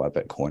going to pay by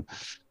Bitcoin.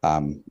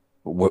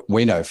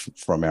 We know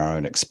from our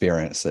own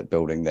experience that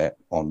building that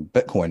on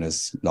Bitcoin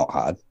is not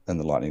hard in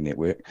the Lightning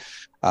Network,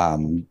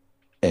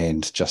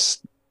 and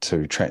just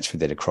to transfer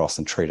that across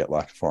and treat it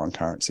like a foreign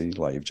currency,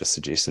 like you've just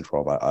suggested,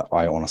 Rob,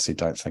 I honestly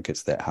don't think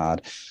it's that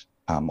hard.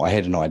 I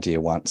had an idea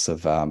once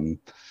of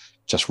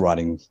just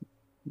writing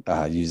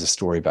user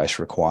story-based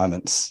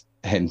requirements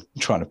and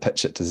trying to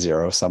pitch it to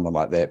Xero or someone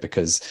like that,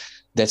 because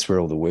that's where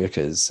all the work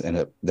is,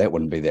 and that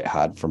wouldn't be that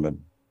hard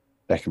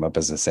back in my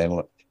business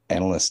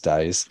analyst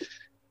days.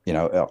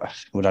 It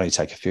would only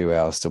take a few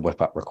hours to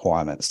whip up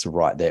requirements to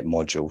write that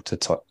module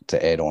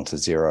to add on to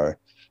Xero.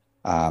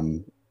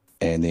 And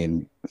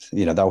then,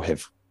 they'll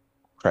have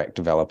crack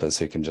developers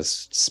who can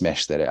just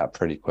smash that out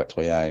pretty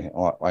quickly. I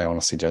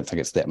honestly don't think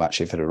it's that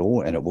much effort at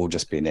all, and it will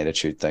just be an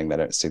attitude thing. They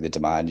don't see the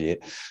demand yet.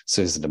 As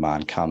soon as the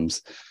demand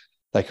comes,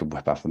 they could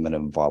whip up a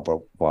minimum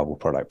viable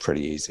product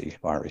pretty easy,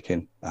 I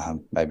reckon.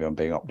 Maybe I'm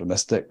being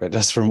optimistic, but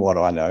just from what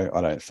I know,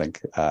 I don't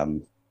think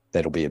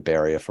that'll be a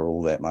barrier for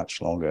all that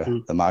much longer.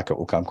 The market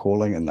will come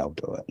calling and they'll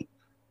do it.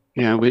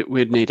 Yeah,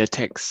 we'd need a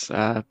tax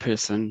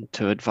person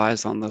to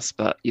advise on this,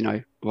 but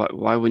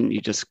why wouldn't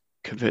you just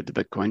convert the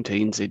Bitcoin to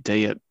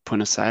NZD at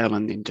point of sale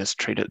and then just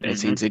treat it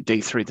as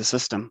NZD through the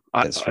system?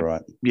 That's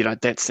right.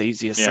 That's the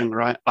easiest thing,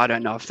 right? I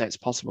don't know if that's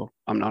possible.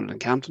 I'm not an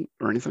accountant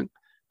or anything,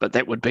 but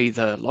that would be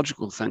the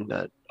logical thing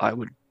that I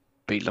would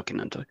be looking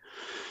into.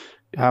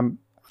 On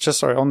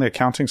the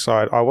accounting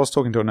side, I was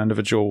talking to an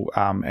individual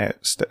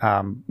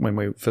when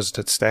we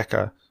visited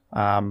Stacker,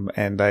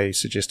 and they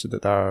suggested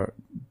that they're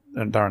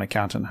an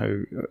accountant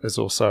who is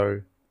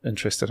also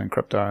interested in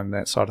crypto and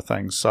that side of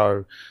things.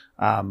 So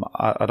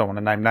I don't want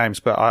to name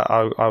names, but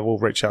I will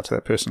reach out to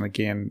that person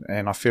again,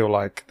 and I feel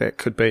like that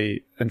could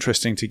be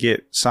interesting to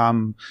get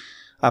some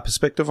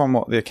perspective on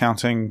what the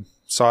accounting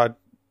side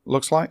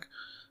looks like,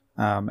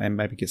 and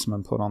maybe get some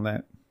input on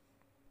that.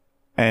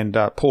 And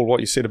Paul, what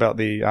you said about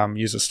the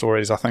user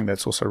stories, I think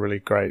that's also really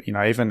great.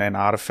 Even an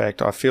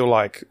Artifact, I feel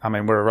like,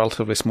 we're a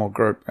relatively small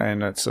group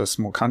and it's a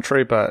small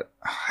country, but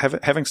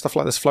having stuff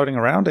like this floating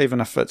around, even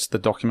if it's the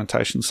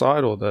documentation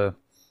side or the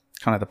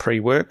kind of the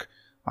pre-work,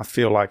 I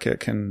feel like it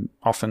can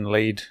often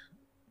lead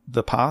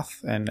the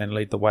path and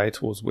lead the way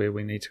towards where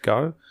we need to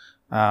go.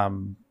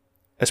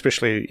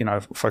 Especially,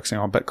 focusing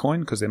on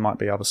Bitcoin, because there might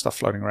be other stuff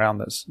floating around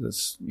that's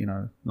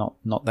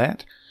not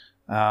that.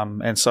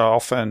 And so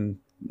often,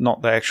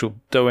 not the actual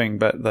doing,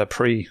 but the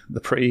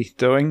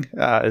pre-doing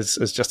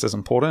is just as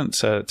important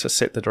to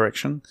set the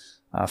direction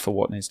for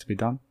what needs to be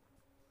done.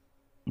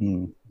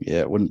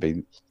 Yeah, it wouldn't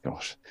be, I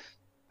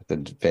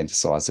didn't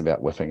fantasize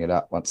about whipping it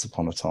up once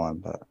upon a time,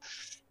 but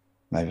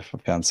maybe if I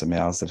found some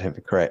hours that have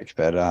a crack,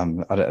 but I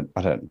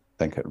don't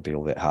think it would be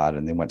all that hard.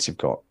 And then once you've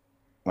got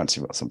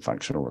some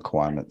functional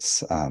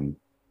requirements,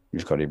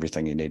 you've got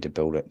everything you need to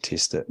build it,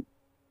 test it,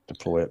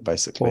 deploy it,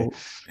 basically.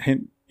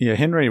 Well,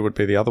 Henry would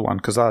be the other one,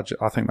 because I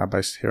think they're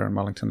based here in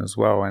Wellington as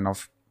well, and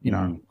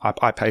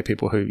I pay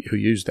people who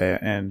use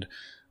that, and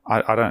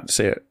I don't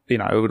see it. It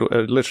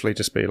would literally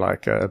just be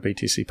like a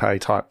BTC Pay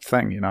type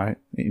thing.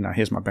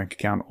 Here's my bank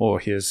account, or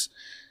here's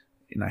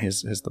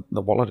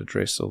the wallet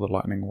address, or the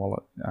Lightning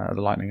wallet,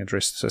 the Lightning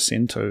address to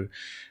send to.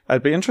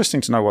 It'd be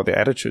interesting to know what the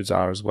attitudes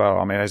are as well.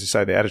 I mean, as you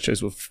say, the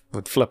attitudes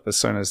would flip as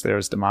soon as there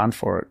is demand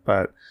for it.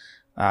 But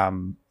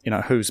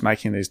who's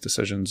making these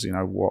decisions?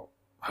 Who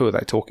are they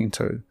talking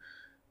to?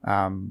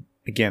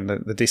 Again,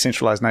 the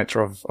decentralized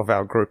nature of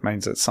our group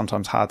means it's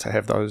sometimes hard to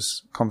have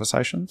those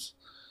conversations.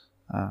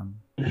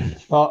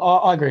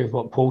 Well, I agree with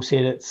what Paul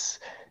said. It's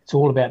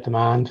all about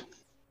demand.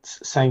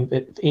 It's same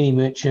that any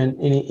merchant,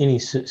 any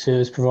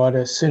service provider,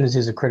 as soon as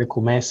there's a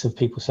critical mass of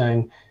people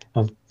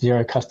of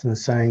zero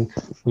customers saying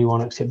we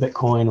want to accept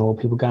Bitcoin, or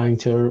people going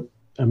to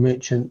a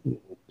merchant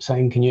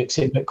saying, can you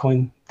accept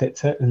Bitcoin?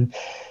 That's it. And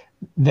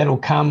that'll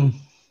come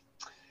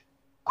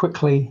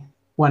quickly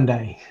one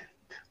day.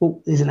 Oh,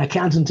 there's an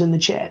accountant in the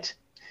chat.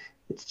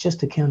 It's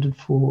just accounted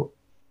for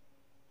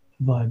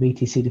via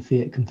BTC to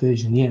fiat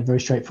conversion. Yeah,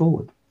 very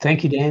straightforward.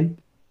 Thank you, Dan.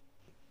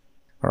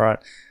 All right.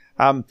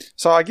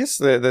 So I guess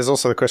there's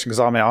also the question, because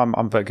I'm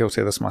a bit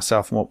guilty of this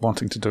myself,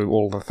 wanting to do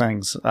all the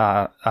things,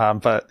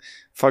 but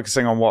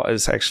focusing on what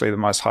is actually the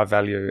most high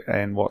value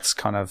and what's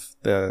kind of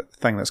the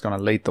thing that's going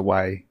to lead the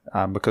way.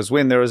 Because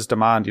when there is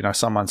demand,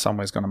 someone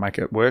somewhere is going to make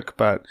it work.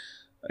 But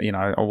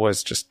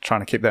always just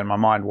trying to keep that in my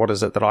mind. What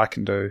is it that I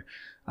can do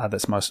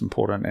that's most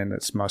important and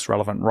that's most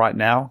relevant right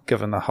now,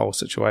 given the whole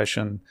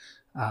situation?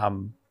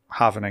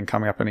 Halvening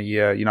coming up in a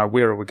year,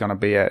 where are we going to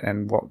be at,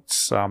 and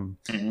what's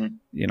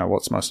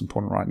what's most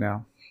important right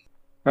now?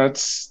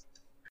 That's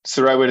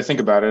the right way to think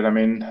about it. I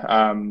mean,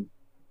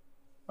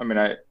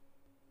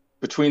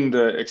 between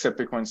the Accept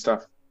Bitcoin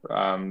stuff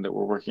that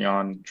we're working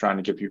on, trying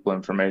to give people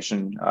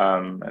information,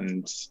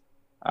 and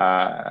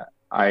I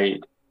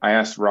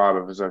asked Rob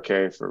if it was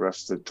okay for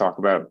us to talk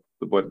about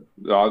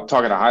I'll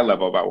talk at a high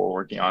level about what we're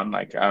working on.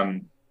 Like,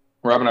 Rob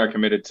and I are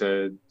committed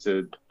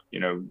to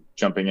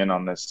jumping in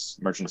on this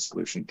merchant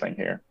solution thing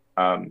here.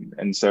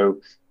 And so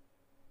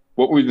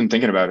what we've been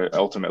thinking about it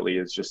ultimately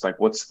is just like,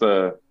 what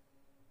are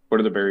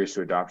the barriers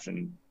to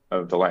adoption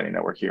of the Lightning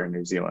Network here in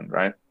New Zealand,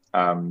 right?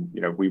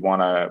 We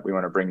want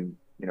to bring,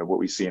 what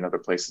we see in other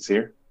places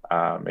here,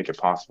 make it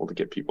possible to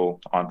get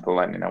people onto the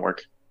Lightning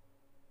Network.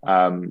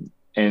 For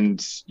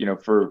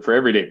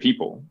everyday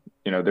people,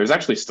 there's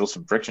actually still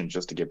some friction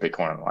just to get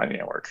Bitcoin on the Lightning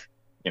Network,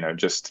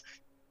 just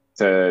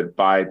to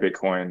buy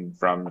Bitcoin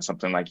from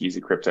something like Easy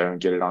Crypto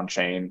and get it on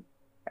chain,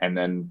 and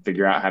then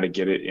figure out how to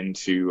get it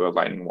into a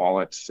Lightning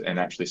wallet and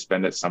actually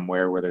spend it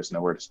somewhere where there's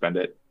nowhere to spend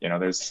it.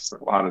 There's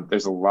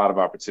a lot of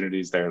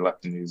opportunities there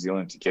left in New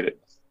Zealand to get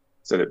it,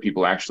 so that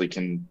people actually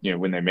can,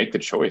 when they make the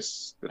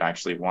choice that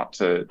actually want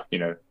to,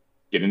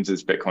 get into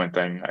this Bitcoin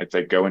thing, I'd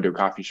say go into a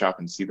coffee shop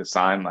and see the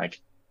sign. Like,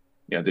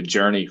 the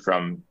journey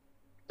from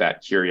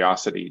that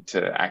curiosity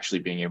to actually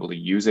being able to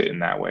use it in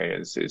that way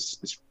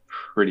is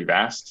pretty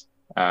vast.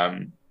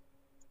 On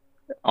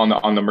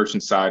the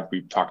merchant side,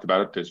 we've talked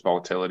about it. There's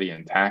volatility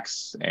and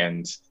tax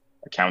and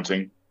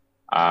accounting,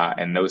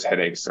 and those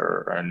headaches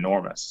are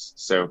enormous.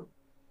 So,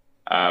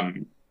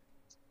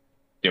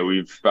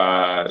 we've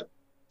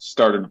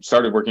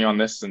started working on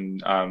this, and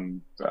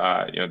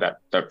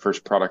that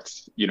first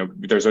product.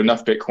 There's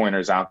enough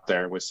Bitcoiners out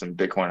there with some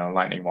Bitcoin on a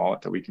Lightning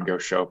wallet that we can go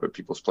show up at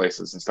people's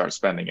places and start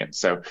spending it.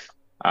 So,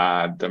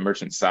 the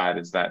merchant side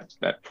is that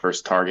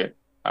first target.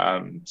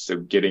 So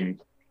getting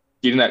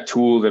that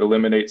tool that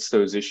eliminates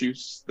those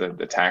issues,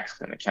 the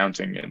tax and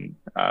accounting,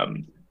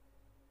 and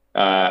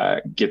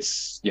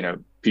gets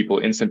people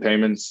instant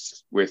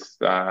payments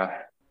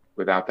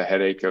without the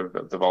headache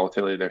of the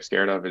volatility they're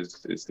scared of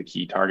is the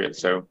key target.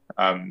 So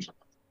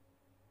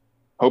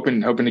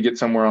hoping to get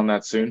somewhere on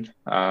that soon,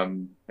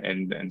 and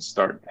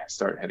start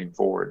heading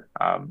forward.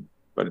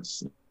 But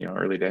it's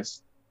early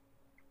days.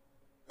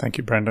 Thank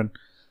you, Brendan.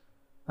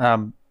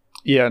 I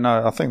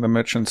think the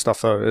merchant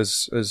stuff though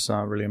is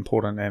really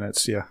important, and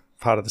it's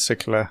part of the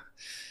circular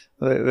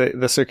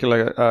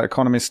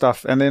economy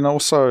stuff. And then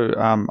also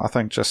I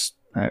think, just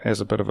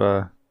as a bit of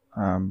a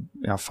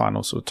our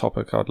final sort of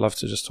topic, I'd love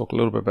to just talk a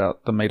little bit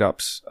about the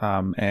meetups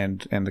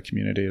and the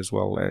community as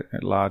well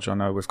at large. I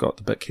know we've got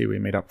the BitKiwi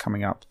meetup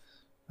coming up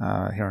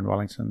here in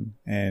Wellington,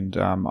 and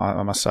I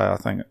must say I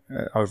think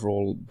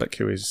overall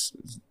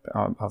BitKiwi's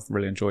I've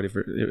really enjoyed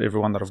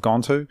everyone that I've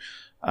gone to.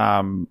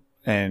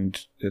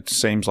 And it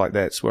seems like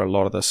that's where a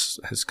lot of this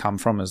has come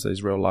from, is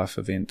these real life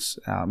events,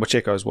 which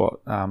echoes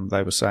what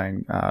they were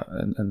saying.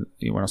 And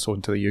when I was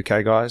talking to the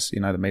UK guys, the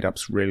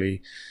meetups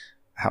really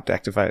helped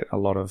activate a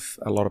lot of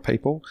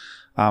people.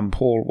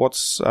 Paul,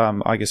 what's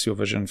I guess your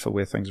vision for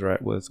where things are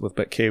at with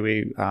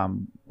BitKiwi?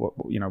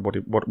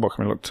 What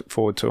can we look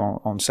forward to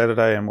on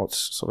Saturday, and what's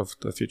sort of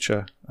the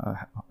future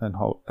and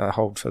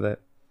hold for that?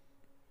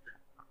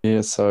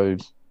 Yeah, so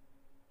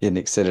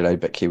next Saturday,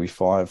 Kiwi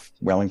 5,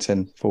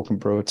 Wellington, Falk and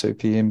Brewer, 2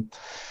 p.m.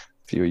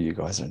 A few of you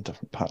guys are in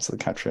different parts of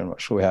the country. I'm not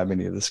sure how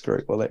many of this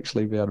group will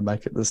actually be able to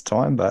make it this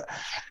time, but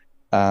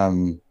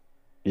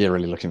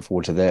really looking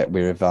forward to that.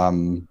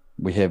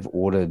 We have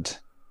ordered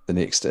the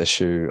next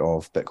issue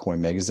of Bitcoin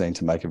magazine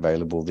to make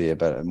available there,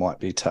 but it might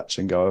be touch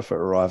and go if it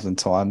arrives in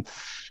time.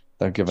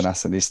 They've given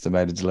us an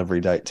estimated delivery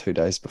date 2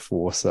 days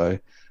before, so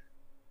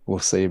we'll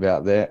see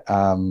about that.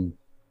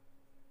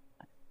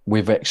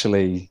 We've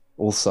actually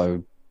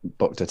also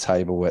booked a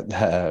table at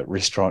the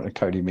restaurant that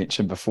Cody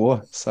mentioned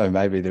before, so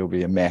maybe there'll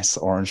be a mass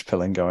orange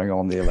pilling going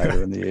on there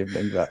later in the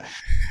evening. But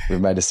we've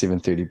made a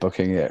 7:30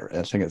 booking at,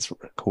 I think it's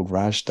called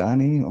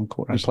Rajdhani on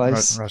Courtney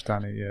Place.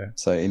 Rajdhani, yeah.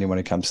 So anyone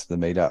who comes to the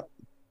meetup,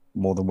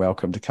 more than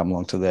welcome to come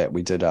along to that.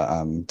 We did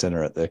a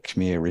dinner at the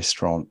Khmer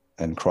restaurant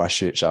in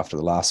Christchurch after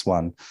the last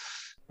one,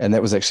 and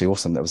that was actually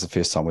awesome. That was the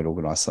first time we'd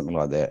organised something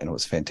like that, and it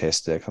was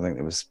fantastic. I think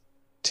there was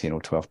 10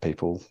 or 12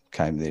 people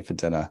came there for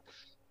dinner.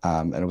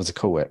 And it was a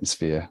cool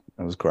atmosphere.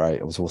 It was great.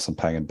 It was awesome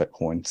paying in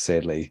Bitcoin.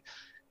 Sadly,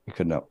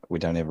 we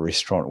don't have a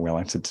restaurant in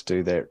Wellington to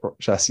do that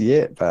just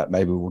yet, but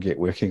maybe we'll get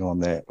working on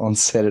that on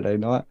Saturday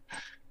night.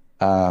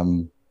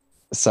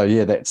 So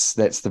yeah, that's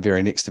the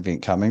very next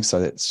event coming.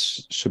 So that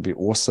should be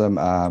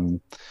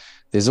awesome.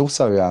 There's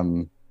also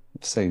I've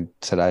seen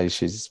today,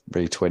 she's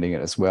retweeting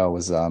it as well,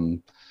 was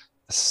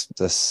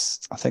this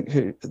I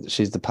think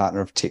she's the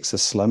partner of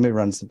Texas Slim, who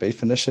runs the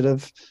Beef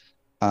Initiative.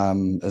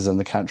 Is in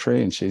the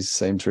country, and she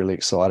seems really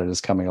excited,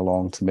 is coming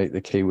along to meet the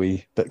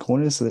Kiwi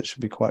Bitcoiners, so that should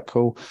be quite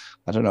cool.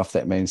 I don't know if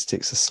that means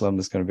Texas Slim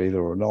is going to be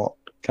there or not,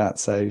 can't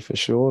say for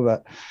sure,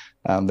 but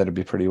that'd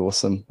be pretty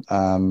awesome.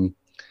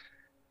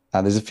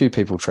 There's a few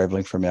people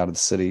traveling from out of the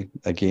city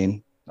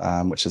again,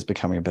 which is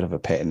becoming a bit of a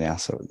pattern now,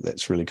 so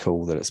that's really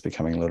cool that it's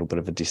becoming a little bit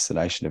of a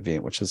destination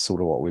event, which is sort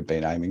of what we've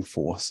been aiming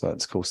for, so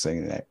it's cool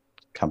seeing that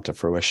come to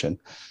fruition.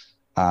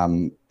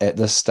 At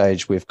this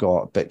stage, we've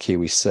got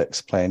BitKiwi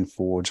 6 planned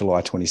for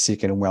July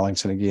 22nd in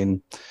Wellington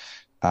again,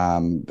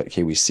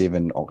 BitKiwi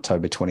 7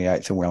 October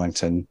 28th in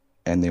Wellington,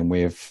 and then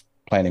we're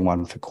planning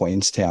one for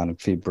Queenstown in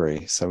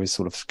February. So we're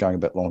sort of going a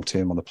bit long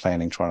term on the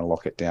planning, trying to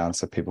lock it down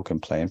so people can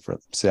plan for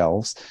it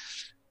themselves.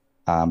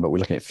 But we're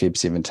looking at Feb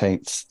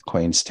 17th,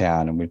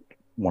 Queenstown, and we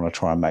want to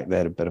try and make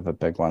that a bit of a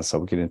big one. So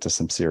we'll get into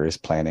some serious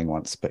planning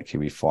once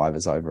BitKiwi 5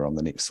 is over on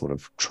the next sort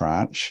of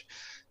tranche.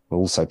 We're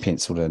also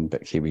penciled in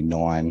BitKiwi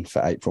 9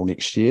 for April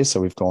next year.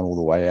 So we've gone all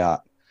the way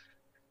out,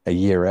 a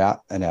year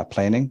out in our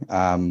planning.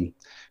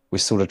 We're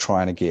sort of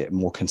trying to get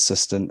more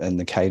consistent in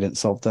the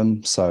cadence of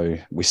them. So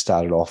we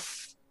started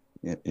off,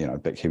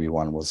 BitKiwi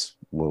 1 was,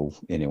 will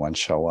anyone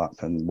show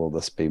up and will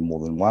this be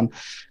more than one?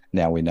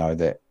 Now we know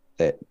that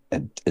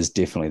is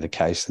definitely the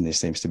case, and there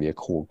seems to be a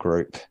core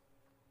group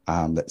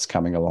that's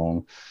coming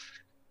along.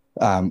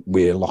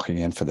 We're locking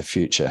in for the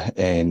future.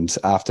 And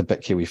after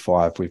BitKiwi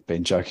 5, we've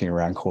been joking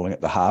around calling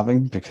it the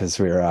halving, because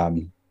we're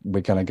going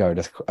to go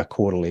to a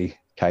quarterly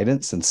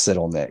cadence and sit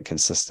on that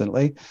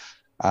consistently.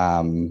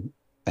 And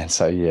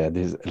so, yeah,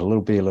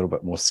 it'll be a little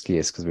bit more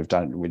scarce because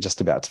we're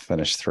just about to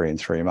finish 3 in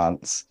 3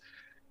 months,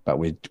 but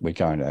we're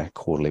going to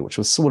quarterly, which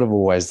was sort of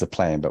always the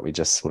plan, but we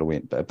just sort of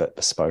went a bit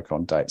bespoke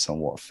on dates on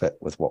what fit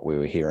with what we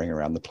were hearing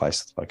around the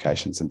place with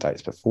locations and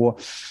dates before.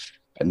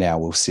 But now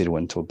we'll settle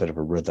into a bit of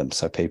a rhythm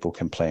so people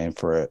can plan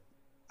for it,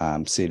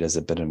 see it as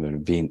a bit of an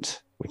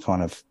event. We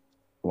kind of,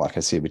 like I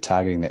said, we're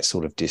targeting that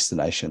sort of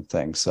destination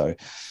thing. So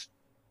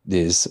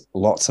there's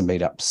lots of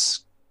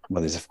meetups.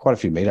 Well, there's quite a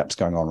few meetups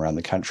going on around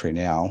the country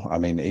now. I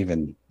mean,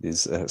 even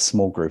there's a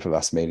small group of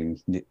us meeting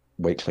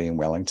weekly in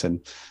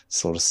Wellington,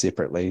 sort of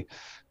separately.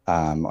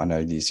 I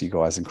know there's you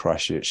guys in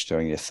Christchurch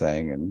doing your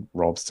thing, and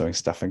Rob's doing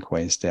stuff in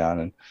Queenstown,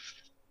 and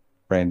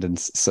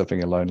Brandon's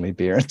sipping a lonely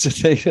beer into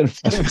Dunedin,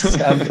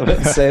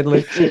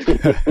 sadly.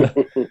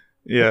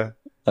 Yeah.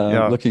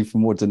 Looking for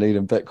more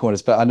Dunedin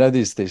Bitcoiners. But I know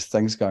there's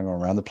things going on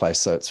around the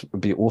place, so it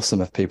would be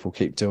awesome if people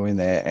keep doing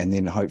that, and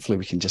then hopefully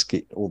we can just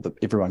get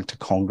everyone to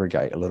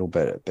congregate a little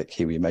bit at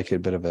BitKiwi, make it a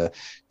bit of a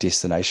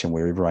destination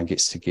where everyone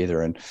gets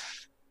together. And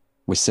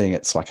we're seeing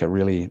it's like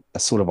a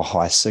sort of a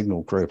high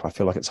signal group. I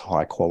feel like it's a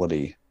high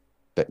quality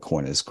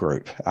Bitcoiners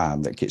group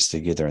that gets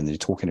together, and they're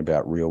talking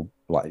about real,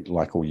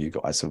 like all you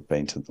guys have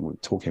been to, we're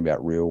talking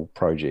about real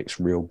projects,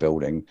 real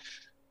building,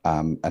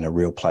 and a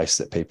real place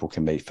that people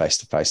can meet face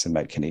to face and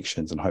make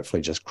connections, and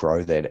hopefully just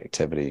grow that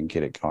activity and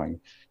get it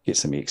going, get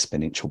some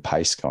exponential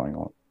pace going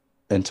on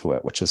into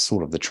it, which is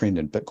sort of the trend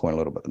in Bitcoin a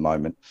little bit at the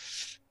moment.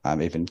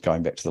 Even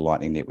going back to the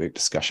Lightning Network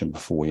discussion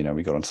before,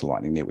 we got onto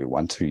Lightning Network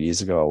 1-2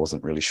 years ago. I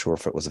wasn't really sure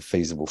if it was a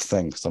feasible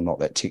thing because I'm not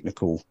that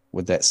technical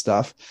with that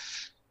stuff.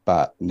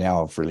 But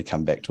now I've really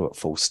come back to it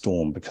full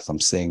storm because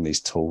I'm seeing these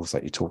tools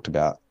like you talked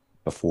about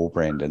before,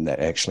 Brandon, that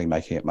are actually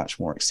making it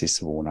much more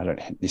accessible. And I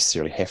don't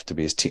necessarily have to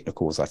be as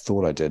technical as I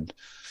thought I did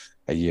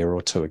a year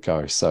or two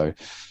ago. So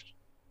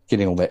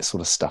getting all that sort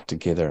of stuff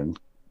together and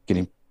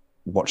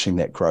watching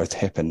that growth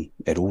happen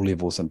at all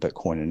levels in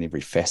Bitcoin and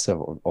every facet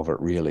of it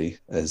really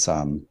is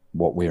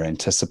what we're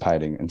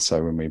anticipating. And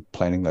so when we're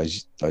planning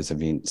those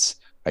events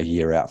a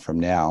year out from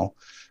now,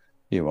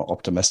 we're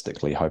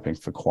optimistically hoping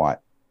for quite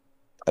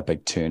a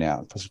big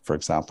turnout. For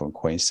example, in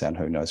Queenstown,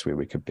 who knows where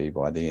we could be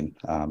by then.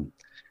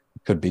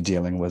 Could be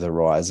dealing with a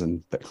rise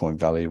in Bitcoin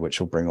value, which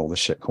will bring all the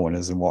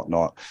shitcoiners and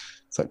whatnot.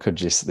 So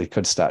they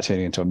could start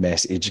turning into a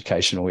mass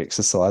educational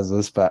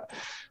exercises, but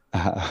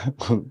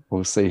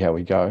we'll see how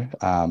we go.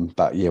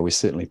 But yeah, we're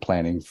certainly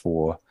planning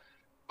for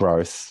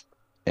growth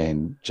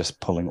and just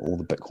pulling all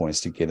the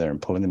Bitcoins together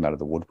and pulling them out of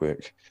the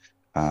woodwork.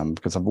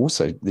 Because I'm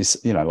also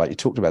this, like you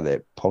talked about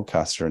that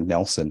podcaster in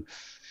Nelson,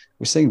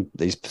 we're seeing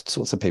these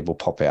sorts of people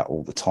pop out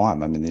all the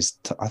time. I mean,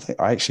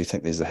 I actually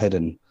think there's a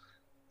hidden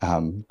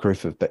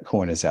group of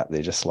Bitcoiners out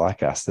there just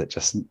like us that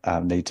just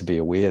need to be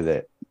aware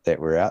that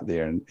we're out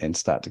there and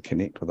start to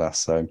connect with us.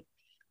 So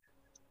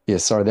yeah,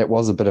 sorry, that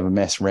was a bit of a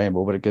mass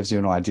ramble, but it gives you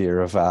an idea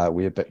of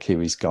where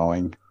BitKiwi's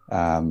going,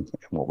 and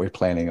what we're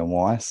planning and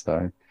why.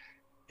 So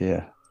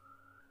yeah.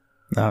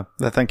 No,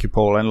 thank you,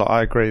 Paul. And look,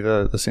 I agree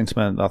the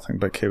sentiment. I think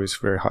BitKiwi is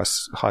very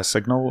high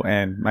signal,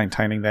 and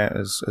maintaining that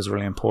is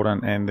really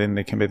important. And then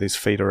there can be these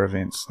feeder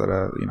events that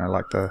are,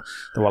 like the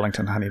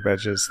Wellington Honey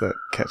Badgers that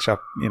catch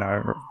up,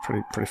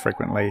 pretty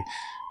frequently,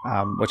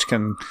 which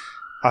can,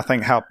 I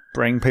think, help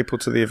bring people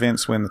to the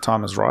events when the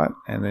time is right.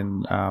 And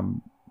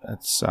then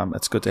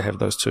it's good to have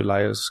those two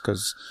layers,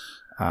 because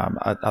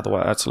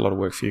otherwise it's a lot of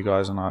work for you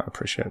guys, and I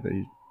appreciate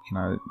that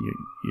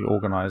you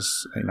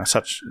organise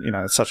such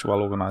a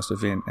well organised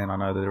event, and I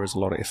know that there is a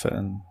lot of effort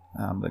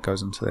that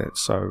goes into that.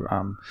 So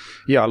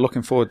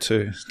looking forward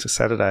to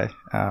Saturday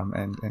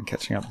and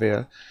catching up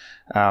there.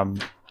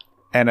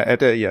 And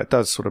it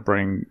does sort of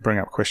bring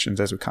up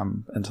questions as we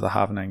come into the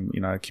halvening,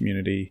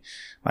 community,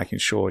 making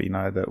sure,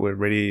 that we're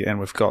ready and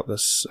we've got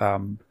this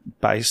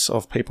base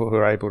of people who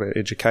are able to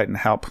educate and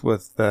help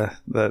with the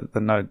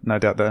no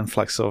doubt the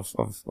influx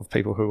of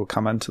people who will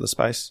come into the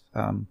space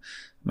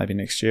maybe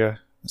next year.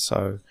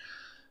 So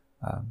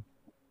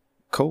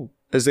cool.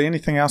 Is there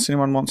anything else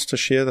anyone wants to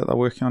share that they're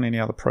working on? Any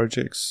other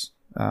projects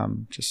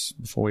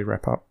just before we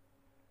wrap up?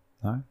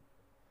 No?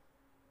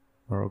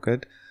 We're all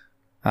good.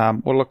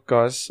 Well, look,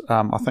 guys,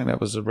 I think that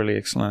was a really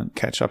excellent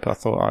catch-up. I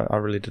thought I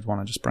really did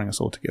want to just bring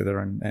us all together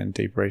and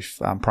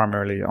debrief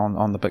primarily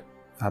on the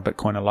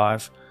Bitcoin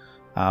Alive,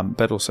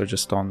 but also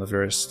just on the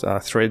various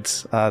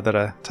threads that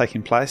are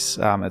taking place.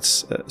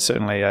 It's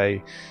certainly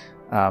a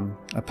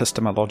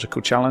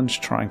epistemological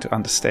challenge trying to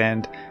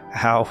understand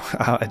how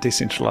a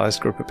decentralized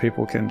group of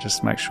people can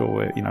just make sure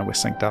we're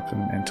synced up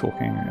and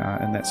talking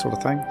and that sort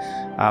of thing.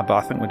 But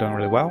I think we're doing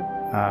really well.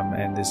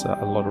 And there's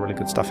a lot of really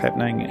good stuff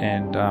happening,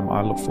 and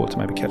I look forward to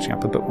maybe catching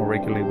up a bit more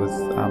regularly with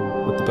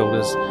the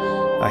builders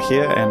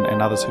here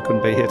and others who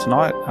couldn't be here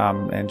tonight,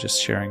 and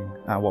just sharing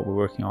what we're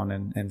working on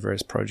and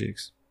various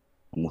projects.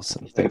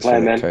 Awesome. Thanks for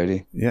that,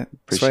 Cody. Yeah,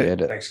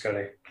 appreciate it. Thanks,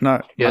 Cody.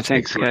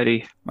 Thanks,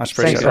 Cody. Much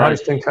appreciated. Thanks for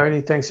hosting,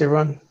 Cody. Thanks,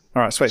 everyone.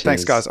 All right, sweet. Cheers.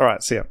 Thanks, guys. All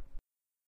right, see ya.